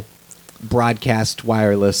digital broadcast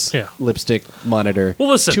wireless Yeah. lipstick monitor Well,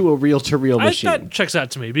 listen, to a reel-to-reel machine. That checks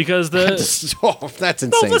out to me because That's no,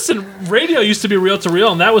 insane. listen, radio used to be reel to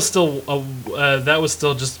reel, and that was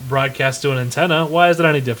still just broadcast to an antenna. Why is it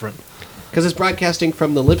any different? Because it's broadcasting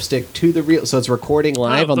from the lipstick to the reel, so it's recording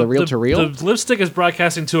live on the reel-to-reel, The lipstick is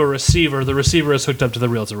broadcasting to a receiver. The receiver is hooked up to the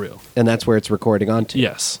reel to reel. and that's where it's recording onto.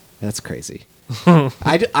 Yes. That's crazy.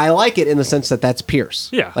 I like it in the sense that that's Pierce.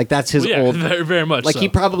 Yeah. Like that's his Well, yeah, old. very, very much. Like so. he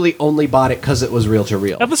probably only bought it because it was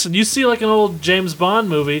reel-to-reel. And listen, you see like an old James Bond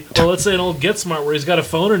movie, or let's say an old Get Smart where he's got a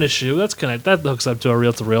phone in his shoe. That hooks up to a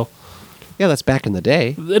reel to reel. Yeah, that's back in the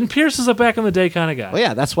day. And Pierce is a back in the day kind of guy. Well,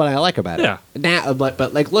 yeah, that's what I like about it. Yeah. Now,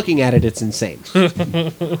 but like looking at it, it's insane.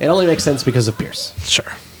 It only makes sense because of Pierce.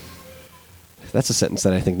 Sure. That's a sentence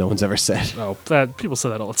that I think no one's ever said. Oh, people say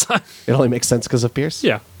that all the time. It only makes sense because of Pierce.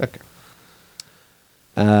 Yeah. Okay.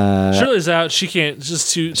 Shirley's out. She can't. It's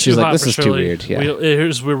just too She's hot like, this for is too Shirley. weird, yeah.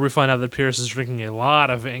 Here's where we find out that Pierce is drinking a lot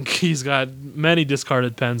of ink. He's got many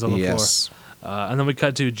discarded pens on the Yes. floor. And then we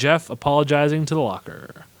cut to Jeff apologizing to the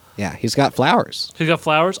locker. Yeah, he's got flowers. He's got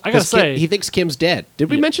flowers. I gotta 'Cause Kim- say, he thinks Kim's dead. Did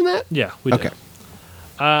we mention that? yeah, we did. Okay.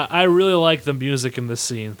 I really like the music in this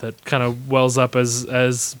scene that kind of wells up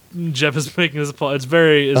as Jeff is making his apology. It's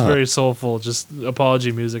very soulful, just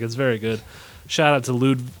apology music. It's very good. Shout out to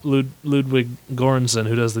Ludwig Göransson,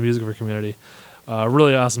 who does the music for Community.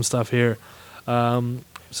 Really awesome stuff here.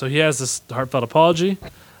 So he has this heartfelt apology,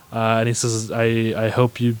 and he says, "I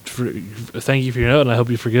hope you thank you for your note, and I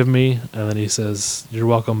hope you forgive me." And then he says, "You're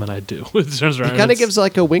welcome," and I do. He turns around. He and kind of it's- gives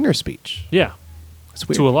like a winger speech. yeah It's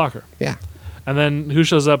weird. to a locker. Yeah. And then who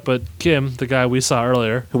shows up but Kim, the guy we saw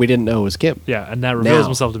earlier. Who we didn't know was Kim. Yeah, and that reveals Now.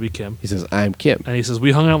 himself to be Kim. He says, "I'm Kim." And he says,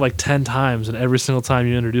 "We hung out like 10 times, and every single time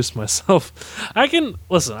you introduced myself." I can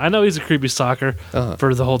listen. I know he's a creepy stalker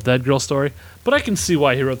for the whole dead girl story, but I can see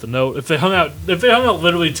why he wrote the note. If they hung out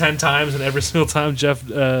literally 10 times, and every single time Jeff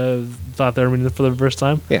thought they were meeting for the first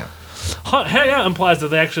time, Yeah. yeah, implies that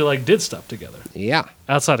they actually like did stuff together Yeah.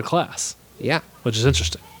 outside of class, Yeah. which is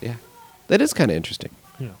interesting. Yeah. That is kind of interesting.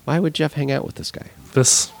 Yeah. Why would Jeff hang out with this guy?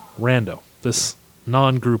 This rando, this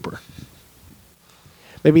non-grouper.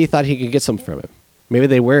 Maybe he thought he could get something from him. Maybe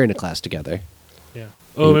they were in a class together. Yeah.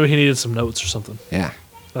 Oh, maybe he needed some notes or something. Yeah.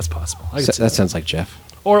 That's possible. I So, could see that sounds like Jeff.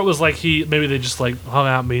 Or it was like maybe they just like hung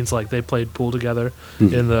out, means like they played pool together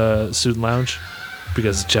in the student lounge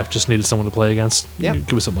because Jeff just needed someone to play against. Yeah. It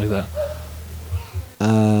could be something like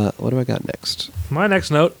that. What do I got next? My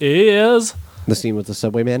next note is, The scene with the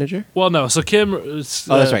subway manager? well, no. So Kim. that's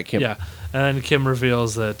right, Kim. Yeah. And then Kim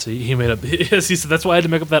reveals that he made up. Yes, he said that's why I had to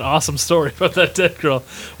make up that awesome story about that dead girl.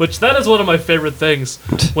 Which that is one of my favorite things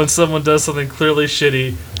when someone does something clearly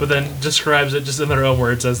shitty, but then describes it just in their own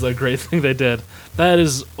words as the great thing they did. That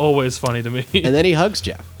is always funny to me. And then he hugs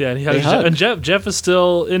Jeff. yeah, and he they hugs hug. and Jeff is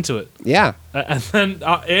still into it. Yeah. And then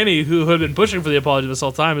Annie, who had been pushing for the apology this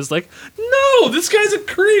whole time, is like, "No, this guy's a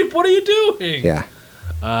creep. What are you doing?" Yeah.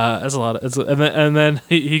 That's a lot of. And then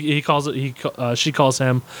he calls it. She calls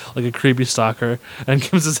him like a creepy stalker, and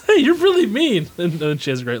Kim says, "Hey, you're really mean." And then she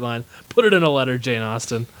has a great line: "Put it in a letter, Jane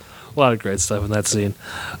Austen." A lot of great stuff in that scene.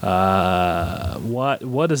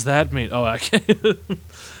 What does that mean? Oh, okay.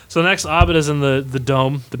 So next, Abed is in the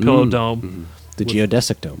dome, the pillow dome. The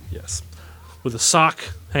geodesic dome. Yes. With a sock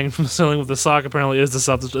hanging from the ceiling. With the sock apparently is the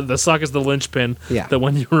sock is the linchpin. Yeah. That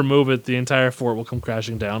when you remove it, the entire fort will come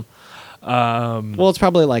crashing down. Well, it's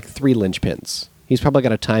probably like 3 linchpins. He's probably got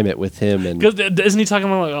to time it with him. And 'Cause isn't he talking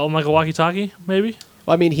about on like a walkie-talkie? Maybe.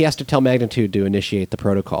 well, I mean, he has to tell Magnitude to initiate the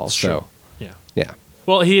protocol. So, Yeah. yeah.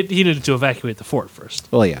 Well, he needed to evacuate the fort first,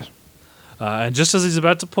 Well, yeah. and just as he's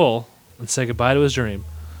about to pull and say goodbye to his dream,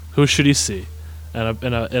 who should he see? In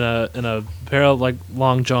a pair of like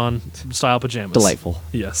long john style pajamas. Delightful.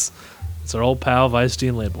 Yes. It's our old pal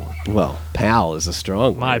Weisstein Laybourne. Well, pal is a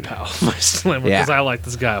strong My word. pal Weisstein Laybourne, Yeah. because I like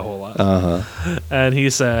this guy a whole lot. Uh-huh. And he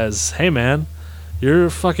says, "Hey man, you're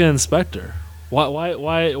a fucking inspector. Why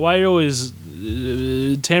are you always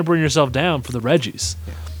tampering yourself down for the Reggies?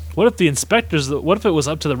 What if it was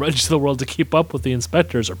up to the Reggies of the world to keep up with the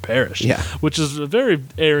inspectors or perish?" Yeah. Which is a very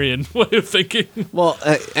Aryan way of thinking. Well,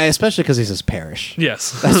 especially because he says parish.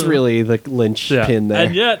 Yes. That's really the linchpin there.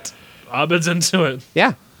 And yet, Abed's into it.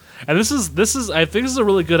 yeah. And this is I think this is a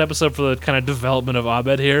really good episode for the kind of development of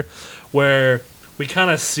Abed here, where we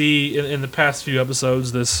kind of see in the past few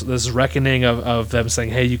episodes this reckoning of them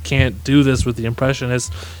saying, "Hey, you can't do this with the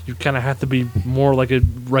Impressionists. You kind of have to be more like a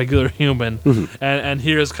regular human." And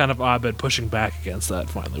here's kind of Abed pushing back against that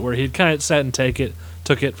finally, where he'd kind of sat and took it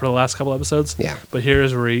for the last couple episodes. Yeah. But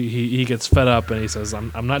here's where he gets fed up and he says,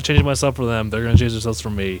 I'm not changing myself for them. They're going to change themselves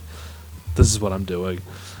for me. This is what I'm doing.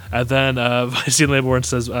 And then Vicey Laybourne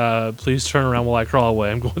says, please turn around while I crawl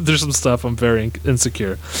away. I'm going through some stuff. I'm very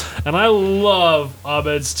insecure. And I love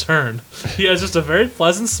Abed's turn. He has just a very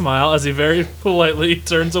pleasant smile as he very politely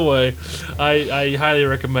turns away. I highly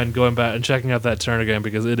recommend going back and checking out that turn again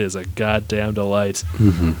because it is a goddamn delight.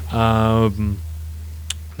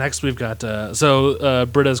 Next, we've got...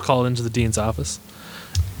 Britta's called into the dean's office.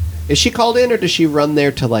 Is she called in, or does she run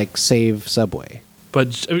there to like save Subway?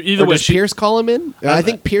 But either Or way, does Pierce call him in? I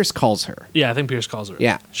think Pierce calls her. Yeah, I think Pierce calls her.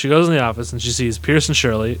 Yeah. She goes in the office and she sees Pierce and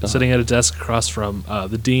Shirley sitting at a desk across from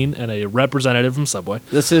the dean and a representative from Subway.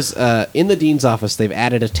 This is in the dean's office. They've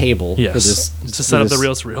added a table Yes. for this to set up the this-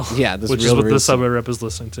 Reels Reel. Yeah, this which reel is what to reel the Subway rep is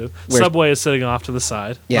listening to. Where- Subway is sitting off to the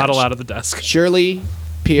side, Yeah. not allowed at the desk. Shirley,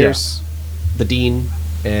 Pierce, the dean,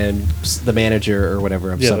 and the manager or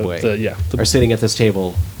whatever of Yeah, Subway the- are sitting at this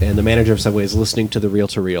table, and the manager of Subway is listening to the reel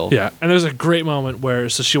to reel. Yeah, and there's a great moment where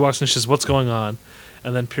she walks in and she says, "What's going on?"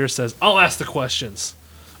 And then Pierce says, "I'll ask the questions.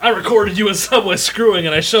 I recorded you in Subway screwing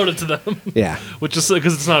and I showed it to them." Yeah. Which is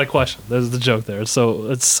because it's not a question. There's the joke there. It's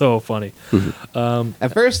so funny.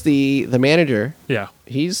 At first, the manager, Yeah.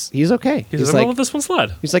 he's okay. He's like, "I'll let this one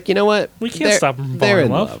slide. he's like, you know what? We can't stop them from They're falling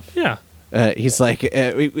in in love." love. Yeah. He's like,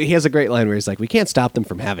 he has a great line where he's like, "We can't stop them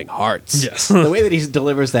from having hearts." Yes. The way that he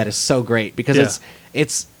delivers that is so great because Yeah.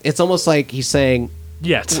 it's almost like he's saying,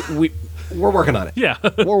 Yet. we're working on it. Yeah.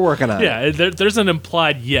 We're working on it. Yeah, there's an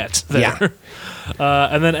implied yet there.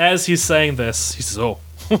 And then as he's saying this, he says, "Oh,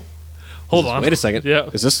 hold on. Wait a second. Yeah.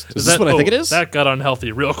 Is this what I think it is? That got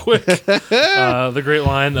unhealthy real quick." The great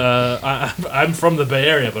line, I'm from the Bay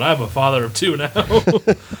Area, but I'm a father of two now.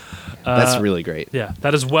 That's really great. Yeah,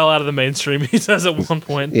 that is well out of the mainstream, he says at one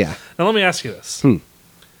point. Yeah. Now let me ask you this.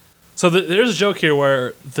 So there's a joke here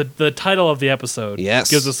where the title of the episode Yes.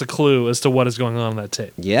 gives us a clue as to what is going on in that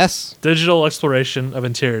tape. Yes. Digital exploration of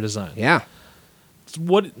interior design. Yeah.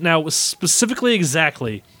 What now specifically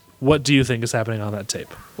exactly what do you think is happening on that tape?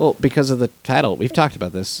 Well, because of the title, we've talked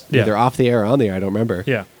about this Yeah. either off the air or on the air. I don't remember.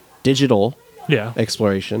 Yeah. Digital Yeah.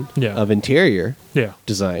 exploration Yeah. of interior Yeah.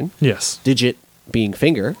 design. Yes. Digit being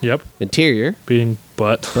finger. Yep. Interior, Being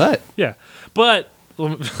butt. but Yeah. But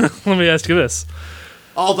let me ask you this.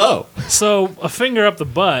 although, So a finger up the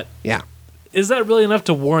butt, yeah. is that really enough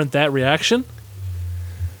to warrant that reaction?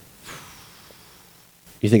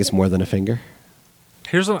 You think it's more than a finger?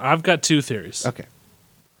 I've got two theories. Okay.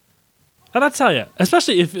 And I'll tell you,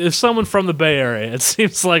 especially if someone from the Bay Area, it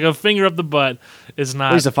seems like a finger up the butt is not.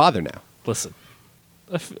 Well, he's a father now. Listen,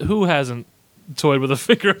 who hasn't toyed with a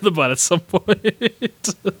finger up the butt at some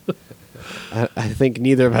point? I think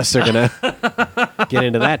neither of us are gonna get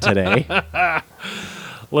into that today.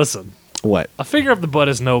 Listen, What? a finger up the butt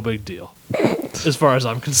is no big deal, as far as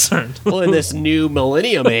I'm concerned. Well, in this new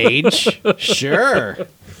millennium age, sure.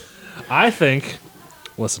 I think.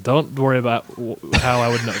 Listen, don't worry about how I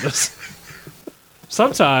would know this.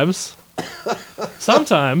 Sometimes,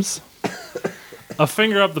 a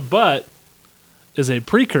finger up the butt is a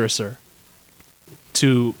precursor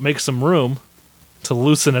to make some room to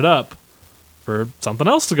loosen it up for something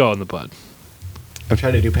else to go in the butt. I'm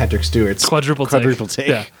trying to do Patrick Stewart's Quadruple take.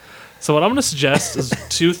 Yeah. take. So what I'm going to suggest is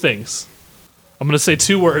two things. I'm going to say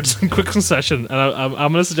two words in quick succession, and I'm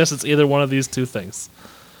going to suggest it's either one of these two things.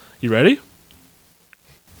 You ready?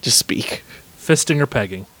 Just speak. Fisting or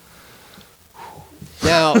pegging.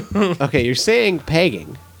 Now, okay, you're saying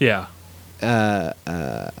pegging. Yeah.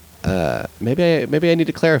 Maybe I need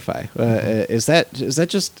to clarify. Is that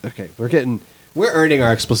just okay? We're earning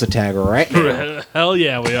our explicit tag right now. Hell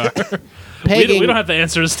yeah, we are. Pegging. We don't have to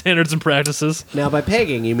answer to standards and practices. Now, by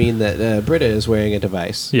pegging, you mean that Britta is wearing a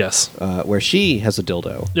device Yes. where she has a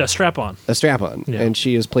dildo, Yeah, strap on. a strap-on, Yeah. and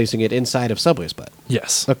she is placing it inside of Subway's butt.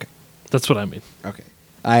 Yes. Okay. That's what I mean. Okay.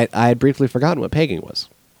 I had briefly forgotten what pegging was.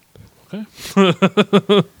 Okay.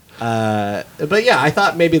 But yeah, I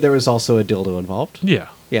thought maybe there was also a dildo involved. Yeah.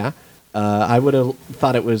 Yeah. I would have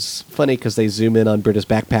thought it was funny because they zoom in on Britta's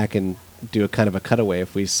backpack and do a kind of a cutaway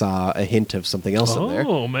if we saw a hint of something else in there.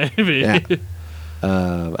 Oh, maybe. Yeah.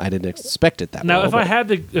 I didn't expect it that Now, well. if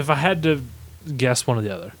I had to guess one or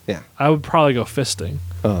the other, Yeah. I would probably go fisting.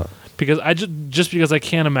 Because just because I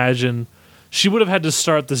can't imagine she would have had to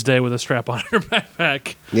start this day with a strap on her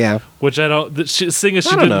backpack. Yeah. Which I don't. Seeing as she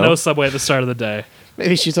I don't didn't know. know Subway at the start of the day.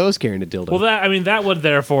 Maybe she's always carrying a dildo. Well, that would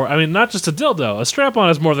therefore. Not just a dildo. A strap on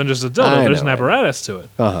is more than just a dildo. I There's know, an I know. apparatus to it.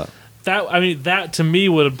 Uh-huh. That to me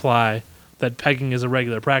would imply that pegging is a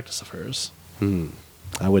regular practice of hers.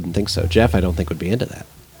 I wouldn't think so. Jeff, I don't think would be into that.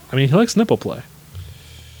 He likes nipple play.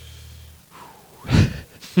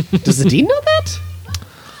 Does the dean know that?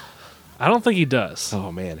 I don't think he does.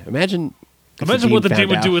 Oh man, imagine Imagine what the found Dean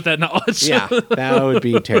would out. do with that knowledge. Yeah, that would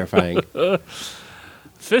be terrifying.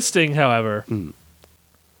 Fisting, however, you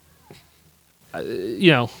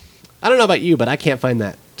know, I don't know about you, but I can't find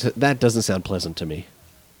that. That doesn't sound pleasant to me.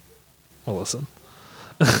 well, listen.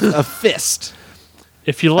 A fist.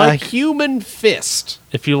 If you A like, human fist.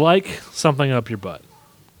 if you like something up your butt,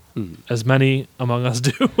 as many among us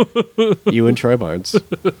do, You and Troy Barnes.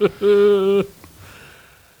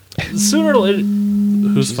 sooner or later,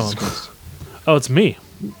 whose phone? Oh, it's me.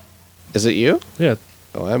 Is it you? Yeah,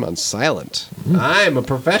 Oh, I'm on silent. I'm a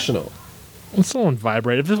professional. it's still on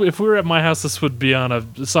vibrate. If we were at my house, this would be on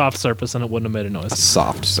a soft surface and it wouldn't have made a A noise.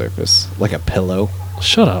 soft surface. Like a pillow.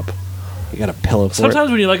 Shut up. You got a pillow for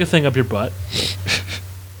Sometimes when you like a thing up your butt,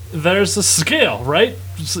 there's a scale, right?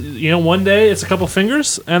 You know, one day it's a couple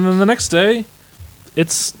fingers, and then the next day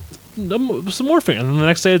it's some more fingers, and then the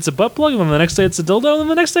next day it's a butt plug, and then the next day it's a dildo, and then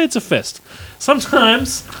the next day it's a fist.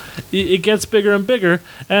 Sometimes it gets bigger and bigger.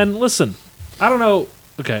 And listen, I don't know.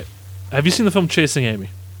 Okay, have you seen the film Chasing Amy?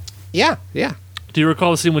 it? Yeah, yeah. Do you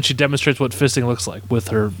recall the scene when she demonstrates what fisting looks like with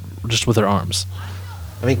her arms?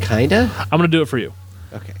 I mean, kinda. I'm gonna do it for you.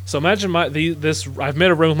 Okay. So imagine this. I've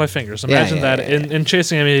made a ring with my fingers. Imagine yeah, that yeah, in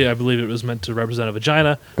Chasing Amy, I believe it was meant to represent a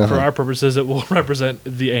vagina. For our purposes, it will represent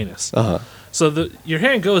the anus. Uh huh. So your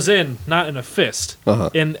hand goes in, not in a fist,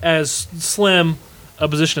 in as slim a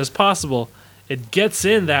position as possible. It gets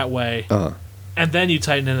in that way, and then you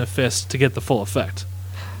tighten in a fist to get the full effect.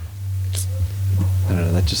 I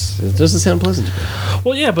don't know. It doesn't sound pleasant to me.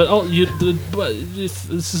 Well, yeah, but the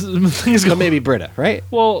thing is, But maybe Britta, right?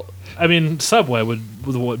 well, I mean, Subway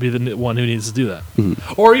would be the one who needs to do that.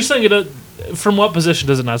 Mm-hmm. Or are you saying it? From what position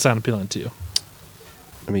does it not sound appealing to you?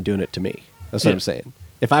 I mean, doing it to me. That's what Yeah. I'm saying.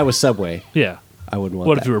 If I was Subway, Yeah. I wouldn't want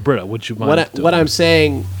What that. if you were Britta? Would you mind? doing What it? I'm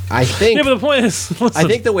saying, I think, Yeah, but the point is, listen, I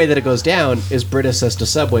think the way that it goes down is Britta says to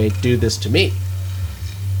Subway, "Do this to me."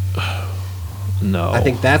 no. I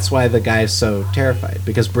think that's why the guy's so terrified,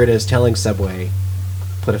 because Britta is telling Subway,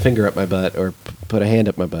 "Put a finger up my butt," or "Put a hand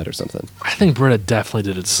up my butt," or something. I think Britta definitely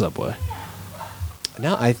did it to Subway.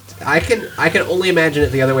 No, I can only imagine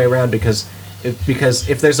it the other way around, because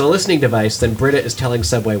if there's a listening device, then Britta is telling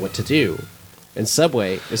Subway what to do, and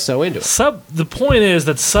Subway is so into it. The point is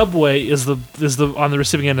that Subway is the on the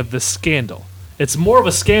receiving end of this scandal. It's more of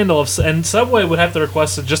a scandal, and Subway would have to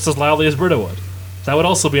request it just as loudly as Britta would. That would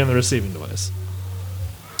also be on the receiving device.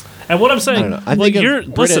 And what I'm saying, I don't know. I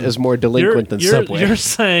think Britta is more delinquent than Subway. You're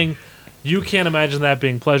saying you can't imagine that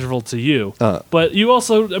being pleasurable to you, Uh. but you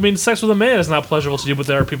also, I mean, sex with a man is not pleasurable to you. But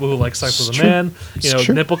there are people who like sex with a true. man. It's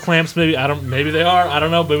true. Nipple clamps. Maybe they are. I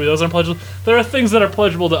don't know. Maybe those aren't pleasurable. There are things that are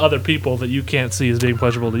pleasurable to other people that you can't see as being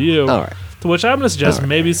pleasurable to you. All right. To which I'm going to suggest All right.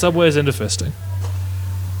 maybe Subway is into fisting.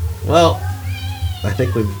 Well, I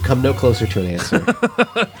think we've come no closer to an answer.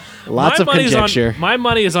 Lots of conjecture. My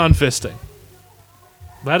money is on fisting.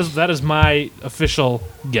 That is my official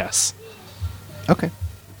guess. Okay.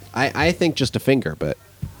 I think just a finger, but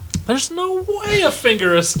There's no way a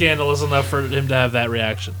finger is scandalous enough for him to have that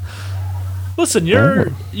reaction. Listen,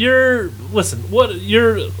 what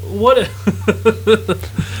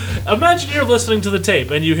imagine you're listening to the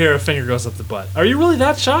tape and you hear a finger goes up the butt. Are you really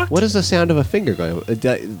that shocked? what is the sound of a finger going?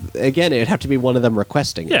 Again, it'd have to be one of them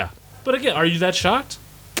requesting it. Yeah. But again, are you that shocked?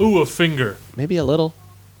 Ooh, a finger. Maybe a little.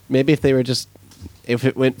 Maybe if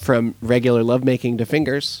it went from regular lovemaking to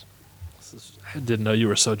fingers. I didn't know you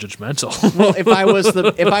were so judgmental. Well, if I was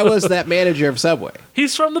that manager of Subway.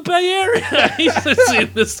 He's from the Bay Area. He's seen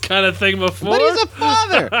this kind of thing before. But he's a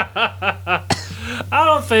father. I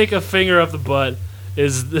don't think a finger up the butt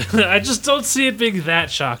is. I just don't see it being that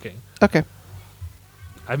shocking. Okay.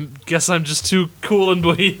 I guess I'm just too cool and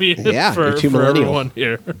bohemian Yeah, for you're too for millennial. everyone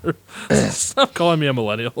here. Stop calling me a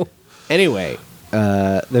millennial. Anyway,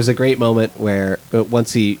 there's a great moment where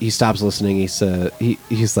once he stops listening,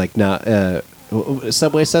 he's like, "Nah."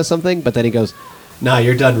 Subway says something, but then he goes, "Nah,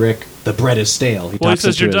 you're done, Rick. The bread is stale." Well, he talks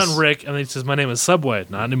says, into "You're his- done, Rick," and then he says, "My name is Subway."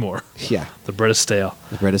 Not anymore. Yeah, The bread is stale.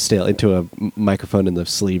 the bread is stale into a microphone in the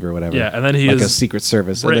sleeve or whatever. Yeah, and then he like is a Secret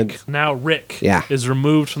Service. Rick. And then, Now Rick Yeah. is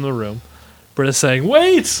removed from the room. Britta's saying,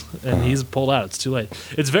 "Wait!" and he's pulled out. It's too late.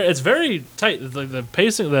 It's very tight. The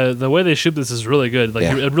pacing, the way they shoot this is really good. Like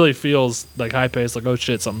Yeah. it really feels like high pace. Like, oh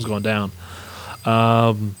shit, something's going down.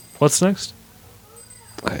 What's next?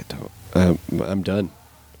 I don't. I'm done.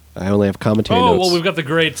 I only have commentary Oh, notes. well, we've got the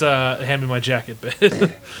great "Hand me my jacket"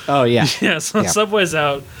 bit. Oh yeah. Yeah, so Yeah. Subway's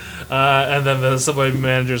out, and then the Subway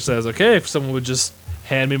manager says, "Okay, if someone would just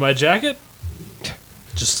hand me my jacket,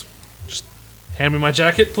 just hand me my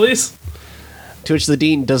jacket, please." To which the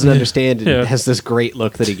dean doesn't understand and Yeah. has this great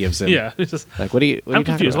look that he gives him. Yeah, he's just, Like, what are you I'm talking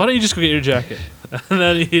confused. about? Why don't you just go get your jacket? And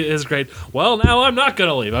then he is great. Well, now I'm not going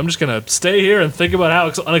to leave. I'm just going to stay here and think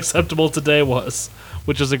about how unacceptable today was,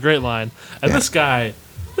 which is a great line. And Yeah. this guy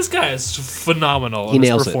is phenomenal He in his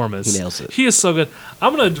nails it. performance. He nails it. He is so good.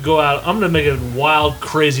 I'm going to go out. I'm going to make a wild,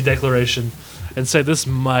 crazy declaration and say this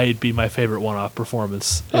might be my favorite one-off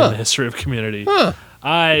performance in the history of Community.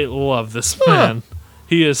 I love this man.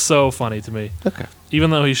 He is so funny to me. Okay. Even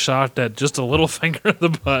though he's shocked at just a little finger in the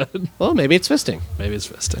butt. Well, maybe it's fisting. Maybe it's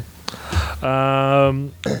fisting.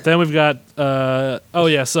 Then we've got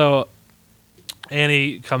so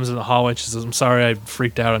Annie comes in the hallway and she says, I'm sorry I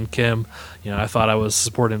freaked out on Kim. I thought I was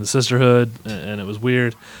supporting the sisterhood and it was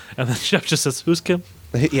weird. And then Jeff just says, who's Kim?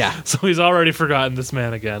 Yeah. So he's already forgotten this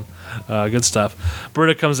man again. Good stuff.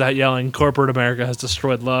 Britta comes out yelling, corporate America has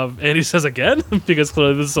destroyed love. And he says again, because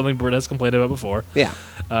clearly this is something Britta has complained about before. Yeah.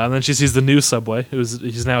 And then she sees the new Subway,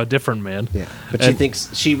 he's now a different man. Yeah. But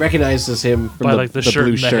she recognizes him from By, the, like, the the shirt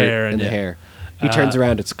blue and the shirt hair and and the yeah. hair. He turns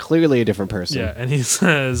around. It's clearly a different person. Yeah, and he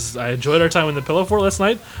says, I enjoyed our time in the Pillow Fort last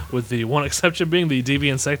night, with the one exception being the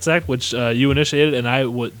Deviant Sex Act, which you initiated and I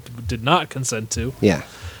did not consent to. Yeah.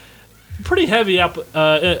 Pretty heavy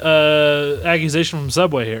accusation from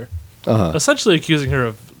Subway here. Uh-huh. Essentially accusing her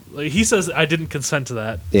of... he says, I didn't consent to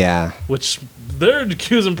that, Yeah. which they're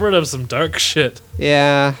accusing Britta of some dark shit.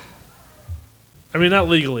 Yeah. I mean, not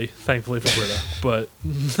legally, thankfully for Britta, but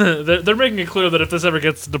they're making it clear that if this ever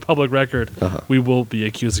gets to public record, we will be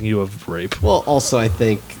accusing you of rape. Well, also, I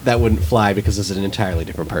think that wouldn't fly because it's an entirely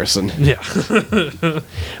different person. Yeah.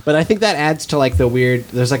 But I think that adds to like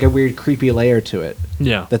there's like a weird creepy layer to it.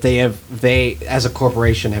 Yeah. That they as a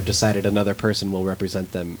corporation have decided another person will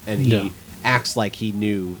represent them, and he Yeah. acts like he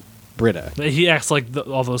knew Britta. He acts like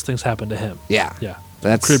all those things happened to him. Yeah. Yeah.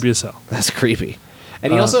 That's Creepy as hell. That's creepy.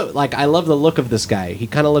 And he also, like, I love the look of this guy. He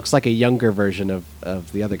kind of looks like a younger version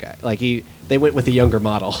of the other guy. Like, they went with the younger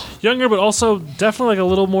model. Younger, but also definitely like a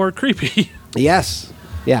little more creepy. Yes.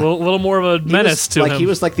 Yeah. A little more of a menace to him. He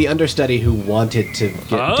was like the understudy who wanted to get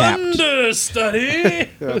tapped. Understudy!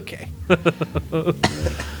 Okay.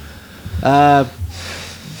 I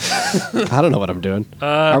don't know what I'm doing.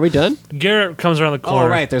 Are we done? Garrett comes around the corner. Oh,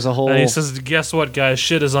 right. There's a whole... And he says, guess what, guys?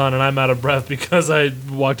 Shit is on, and I'm out of breath because I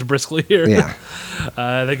walked briskly here.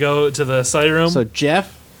 Yeah. They go to the study room. So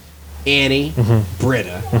Jeff, Annie,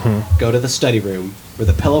 Britta go to the study room where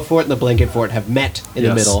the pillow fort and the blanket fort have met in the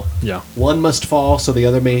Yes. middle. Yeah. One must fall so the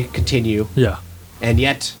other may continue, Yeah. and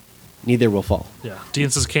yet neither will fall. Yeah. Dean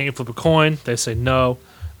says, can't you flip a coin? They say no.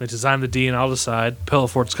 They design the Dean, I'll decide. Pillow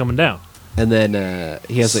Fort's coming down. And then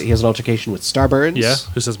he has an altercation with Starburns. Yeah.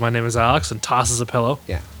 Who says, my name is Alex, and tosses a pillow.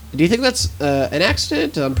 Yeah. Do you think that's an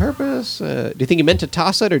accident on purpose? Do you think he meant to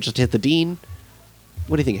toss it or just hit the Dean?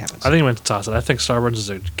 What do you think happens? I think he meant to toss it. I think Starburns is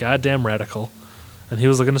a goddamn radical, and he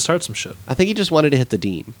was looking to start some shit. I think he just wanted to hit the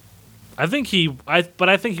Dean. I think he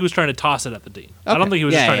was trying to toss it at the Dean. I don't Okay. think he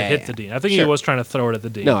was just Yeah, trying yeah, to hit yeah. the Dean. I think he Sure. was trying to throw it at the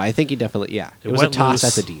Dean. No, I think he definitely, yeah. It was a went toss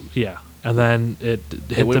loose. at the Dean. Yeah, and then it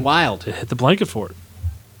hit went wild. It hit the blanket fort.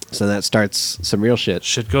 So that starts some real shit.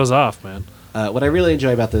 Shit goes off, man. What I really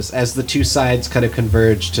enjoy about this, as the two sides kind of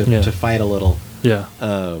converge to fight a little, Yeah,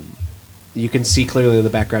 you can see clearly in the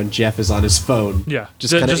background Jeff is on his phone. yeah.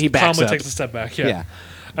 Just kind of, he backs calmly up. takes a step back. Yeah, Yeah.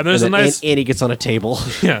 and there's and a then nice Annie gets on a table.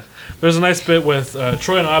 yeah. There's a nice bit with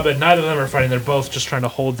Troy and Abed. Neither of them are fighting. They're both just trying to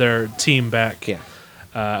hold their team back. Yeah.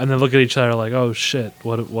 And then look at each other like, oh shit,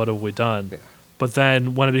 what have we done? Yeah. But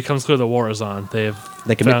then when it becomes clear the war is on, They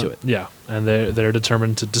commit to it. Yeah, and they're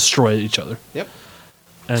determined to destroy each other. Yep.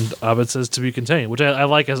 And Abed says to be continued, which I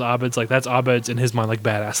like as Abed's like that's Abed's in his mind like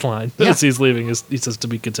badass line Yeah. as he's leaving. He says to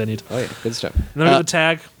be continued. Oh yeah, good stuff. And then we get the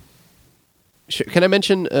tag. Can I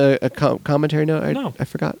mention a commentary note? No. I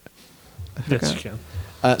forgot. Yes, you can.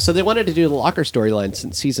 So they wanted to do the locker storyline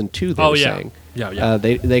since season 2. They Oh were yeah, saying. yeah.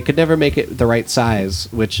 They could never make it the right size.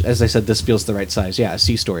 Which, as I said, this feels the right size. Yeah, a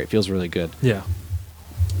C story. It feels really good. Yeah.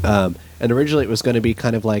 And originally it was going to be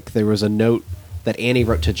kind of like there was a note that Annie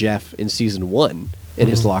wrote to Jeff in season 1 in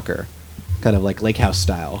his locker, kind of like Lake House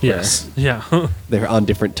style. where Yes. Yeah. they're on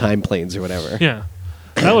different time planes or whatever. yeah.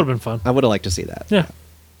 That would have been fun. I would have liked to see that. Yeah.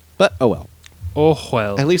 But oh well. Oh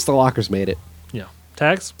well. At least the lockers made it. Yeah.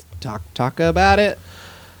 Tags. Talk about it.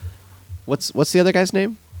 What's the other guy's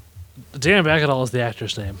name? Dan Backetall is the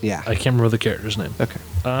actor's name. Yeah. I can't remember the character's name. Okay.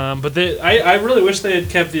 But I really wish they had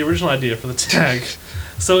kept the original idea for the tag.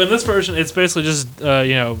 So in this version, it's basically just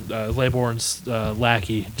Laybourne's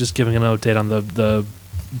lackey just giving an update on the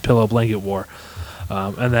pillow blanket war,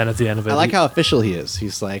 and then at the end of it, I like how official he is.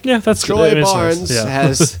 He's like, yeah, that's Troy I mean, it's nice. Barnes Yeah.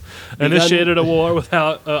 has initiated a war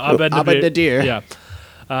without Abed Abed Nadir. Nadir. Yeah.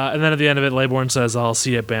 And then at the end of it, Laybourne says, "I'll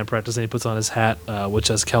see you at band practice," and he puts on his hat, which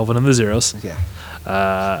has Kelvin and the Zeros.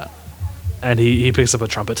 Yeah. And he picks up a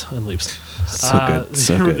trumpet and leaves. So good.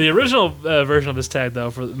 So good. The original version of this tag, though,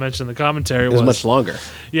 for mentioned in the commentary, It was much longer.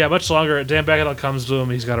 Yeah, much longer. Dan Bagadel comes to him.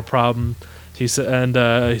 He's got a problem. He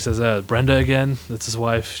says, "Brenda again? That's his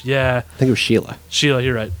wife." Yeah, I think it was Sheila. Sheila,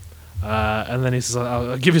 you're right. And then he says,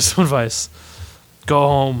 "I'll give you some advice. Go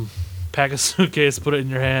home, pack a suitcase, put it in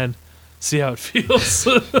your hand, see how it feels."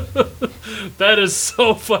 That is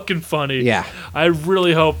so fucking funny. Yeah. I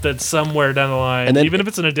really hope that somewhere down the line, And then- even if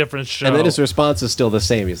it's in a different show, And then his response is still the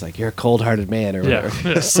same. He's like, "You're a cold-hearted man," or Yeah.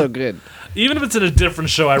 whatever. It's so good. even if it's in a different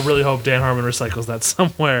show, I really hope Dan Harmon recycles that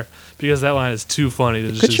somewhere because that line is too funny to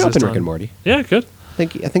just Could show up exist in Rick on. and Morty. Yeah, it could. I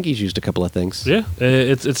think he's used a couple of things. Yeah,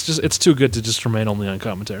 it's too good to just remain only on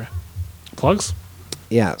commentary. Plugs?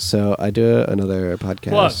 Yeah, so I do another podcast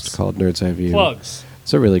Plugs. called Nerds Eye View. Plugs.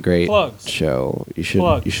 It's a really great Plugs. show. You should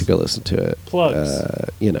Plugs. go listen to it. Plugs.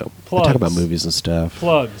 We Plugs. talk about movies and stuff.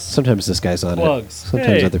 Plugs. Sometimes this guy's on Plugs. it.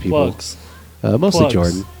 Sometimes Hey, other people. Plugs. Mostly Plugs.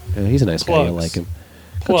 Jordan. He's a nice guy. You'll Plugs. like him.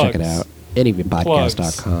 Go check it Plugs. out.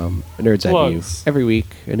 Anyviewpodcast.com. Nerds Eye View. Plugs. Every week,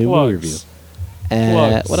 a new Plugs. movie review.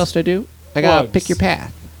 Plugs. What else do I do? I got Plugs. Pick Your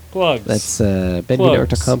Path. Plugs. That's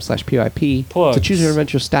benviewnetwork.com/PYP. Plugs. It's a choose your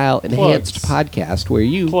adventure style enhanced Plugs. podcast where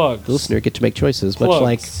you, Plugs. the listener, get to make choices, much Plugs.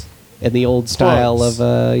 like in the old style Plugs.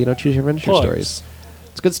 of choose your adventure Plugs. stories.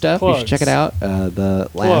 It's good stuff. You should check it out. The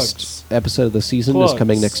last Plugs. episode of the season Plugs. is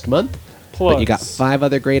coming next month. Plugs. But you got 5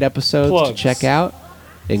 other great episodes to Plugs. check out,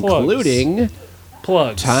 including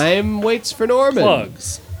Plugs. Time Waits for Norman.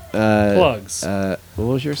 Plugs. Uh, Plugs. What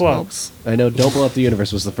was yours Plugs. called? I know Don't Blow Up the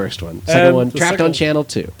Universe was the first one. Second And one, the Trapped second- on Channel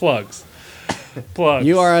 2. Plugs. Plugs.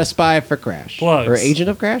 You are a spy for Crash. Plugs. Or agent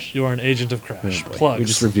of Crash? You are an agent of Crash. Oh, boy. Plugs. We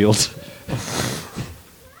just revealed.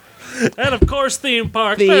 And of course, Theme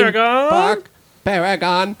Park Theme Paragon. Park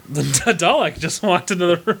Paragon. The Dalek just walked into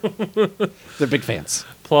the room. They're big fans.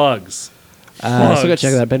 Plugs. So go Plugs.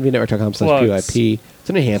 check it out. benviewnetwork.com/PYP. It's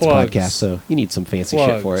an enhanced Plugs. podcast, so you need some fancy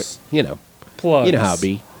shit for it. Plugs. You know. Plugs. You know how it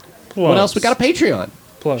be. Plugs. What else? We got a Patreon.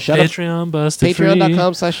 Plugs. Shut up. Patreon busted free.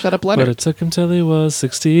 Patreon.com/shutupleonard. But it took him till he was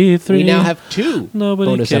 63. We now have 2 Nobody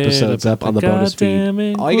bonus cared episodes about up on the the bonus feed.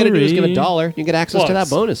 goddamn All you got to do is give inquiry. $1. You get access to that Plugs.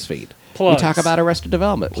 bonus feed. Plugs. We talk about Arrested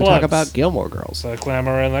Development. We talk Plugs. about Gilmore Girls. The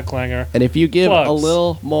clamor and the clangor. And if you give Plugs. a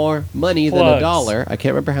little more money than Plugs. $1, I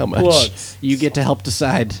can't remember how much, Plugs. you get to help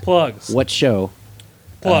decide Plugs. what show.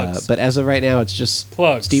 Plugs. But as of right now, it's just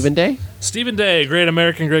Plugs. Stephen Day. Stephen Day, great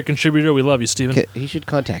American, great contributor. We love you, Stephen. Okay, he should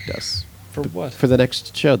contact us For what? for the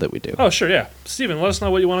next show that we do. Oh, sure, yeah. Stephen, let us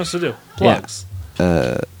know what you want us to do. Plugs.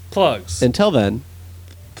 Plugs. Until then,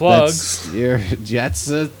 Plugs. that's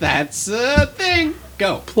a thing.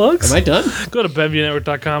 Go. Plugs? Am I done? Go to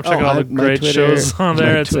BenviewNetwork.com. Check Oh, out all the my great Twitter- shows on my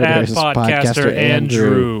there. It's Twitter at is Podcaster Podcaster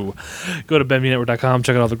Andrew. Go to BenviewNetwork.com.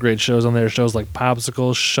 Check out all the great shows on there. Shows like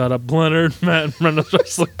Popsicle, Shut Up Leonard, Matt and Brenda's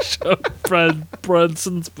Wrestling Show, Fred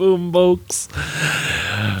Brunson's Boom Bokes,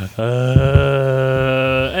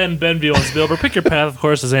 and Benview on Spielberg. Pick Your Path, of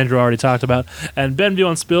course, as Andrew already talked about. And Benview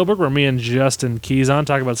on Spielberg, where me and Justin Keyson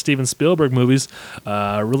talk about Steven Spielberg movies.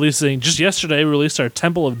 Releasing just yesterday, we released our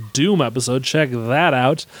Temple of Doom episode. Check that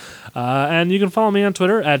out. And you can follow me on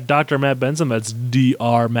Twitter at Dr. Matt Benson. That's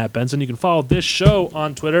Dr. Matt Benson. You can follow this show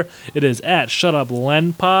on Twitter. It is at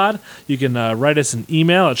ShutUpLenPod. You can write us an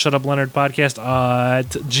email at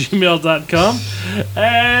ShutUpLeonardPodcast@gmail.com.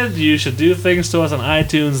 And you should do things to us on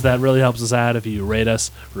iTunes. That really helps us out if you rate us,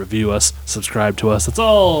 review us, subscribe to us. It's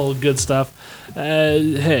all good stuff.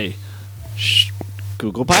 Hey.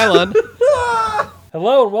 Google Pylon.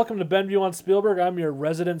 Hello and welcome to Benview on Spielberg. I'm your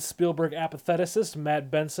resident Spielberg apatheticist, Matt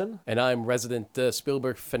Benson. And I'm resident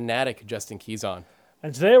Spielberg fanatic, Justin Keyson.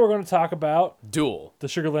 And today we're going to talk about Duel, The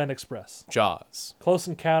Sugarland Express, Jaws, Close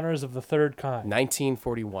Encounters of the Third Kind,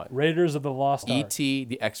 1941, Raiders of the Lost Ark, E.T.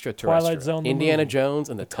 the Extraterrestrial, Twilight Zone, the Indiana movie, Jones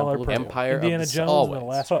and the Color Temple of Purple, Empire Indiana of the Jones Always, and the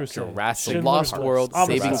Last Crusade, Jurassic Schindler's Lost List, World,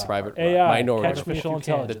 Omnibus, Saving Private AI, Ryan, Minority Artificial Report,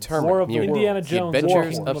 Intelligence, Determined, War of the Mutant, Indiana The Jones,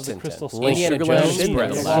 Adventures and of the Tintin, Crystal Skull, Indiana Jones, Schindler's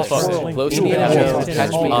Express, List, Lost War World, of Close the Indiana Indiana Jones, Jones,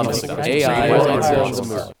 Catch Me Indiana If You Jones, Can, Indiana AI, Jones, Twilight Indiana Zone, the Jones.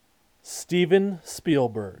 movie. Steven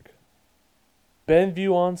Spielberg.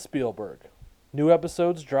 Benview on Spielberg. New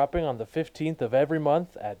episodes dropping on the 15th of every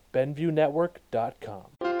month at BenviewNetwork.com.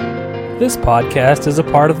 This podcast is a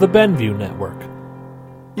part of the Benview Network.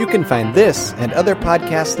 You can find this and other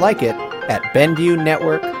podcasts like it at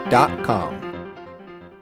BenviewNetwork.com.